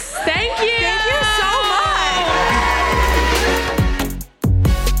 Yes. Thank you. Thank you so much.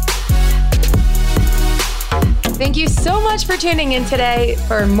 Thank you so much for tuning in today.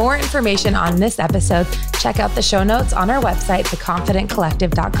 For more information on this episode, check out the show notes on our website,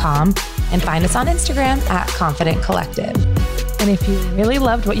 theconfidentcollective.com, and find us on Instagram at Confident Collective. And if you really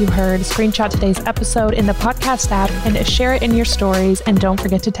loved what you heard, screenshot today's episode in the podcast app and share it in your stories, and don't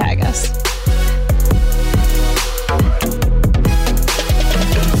forget to tag us.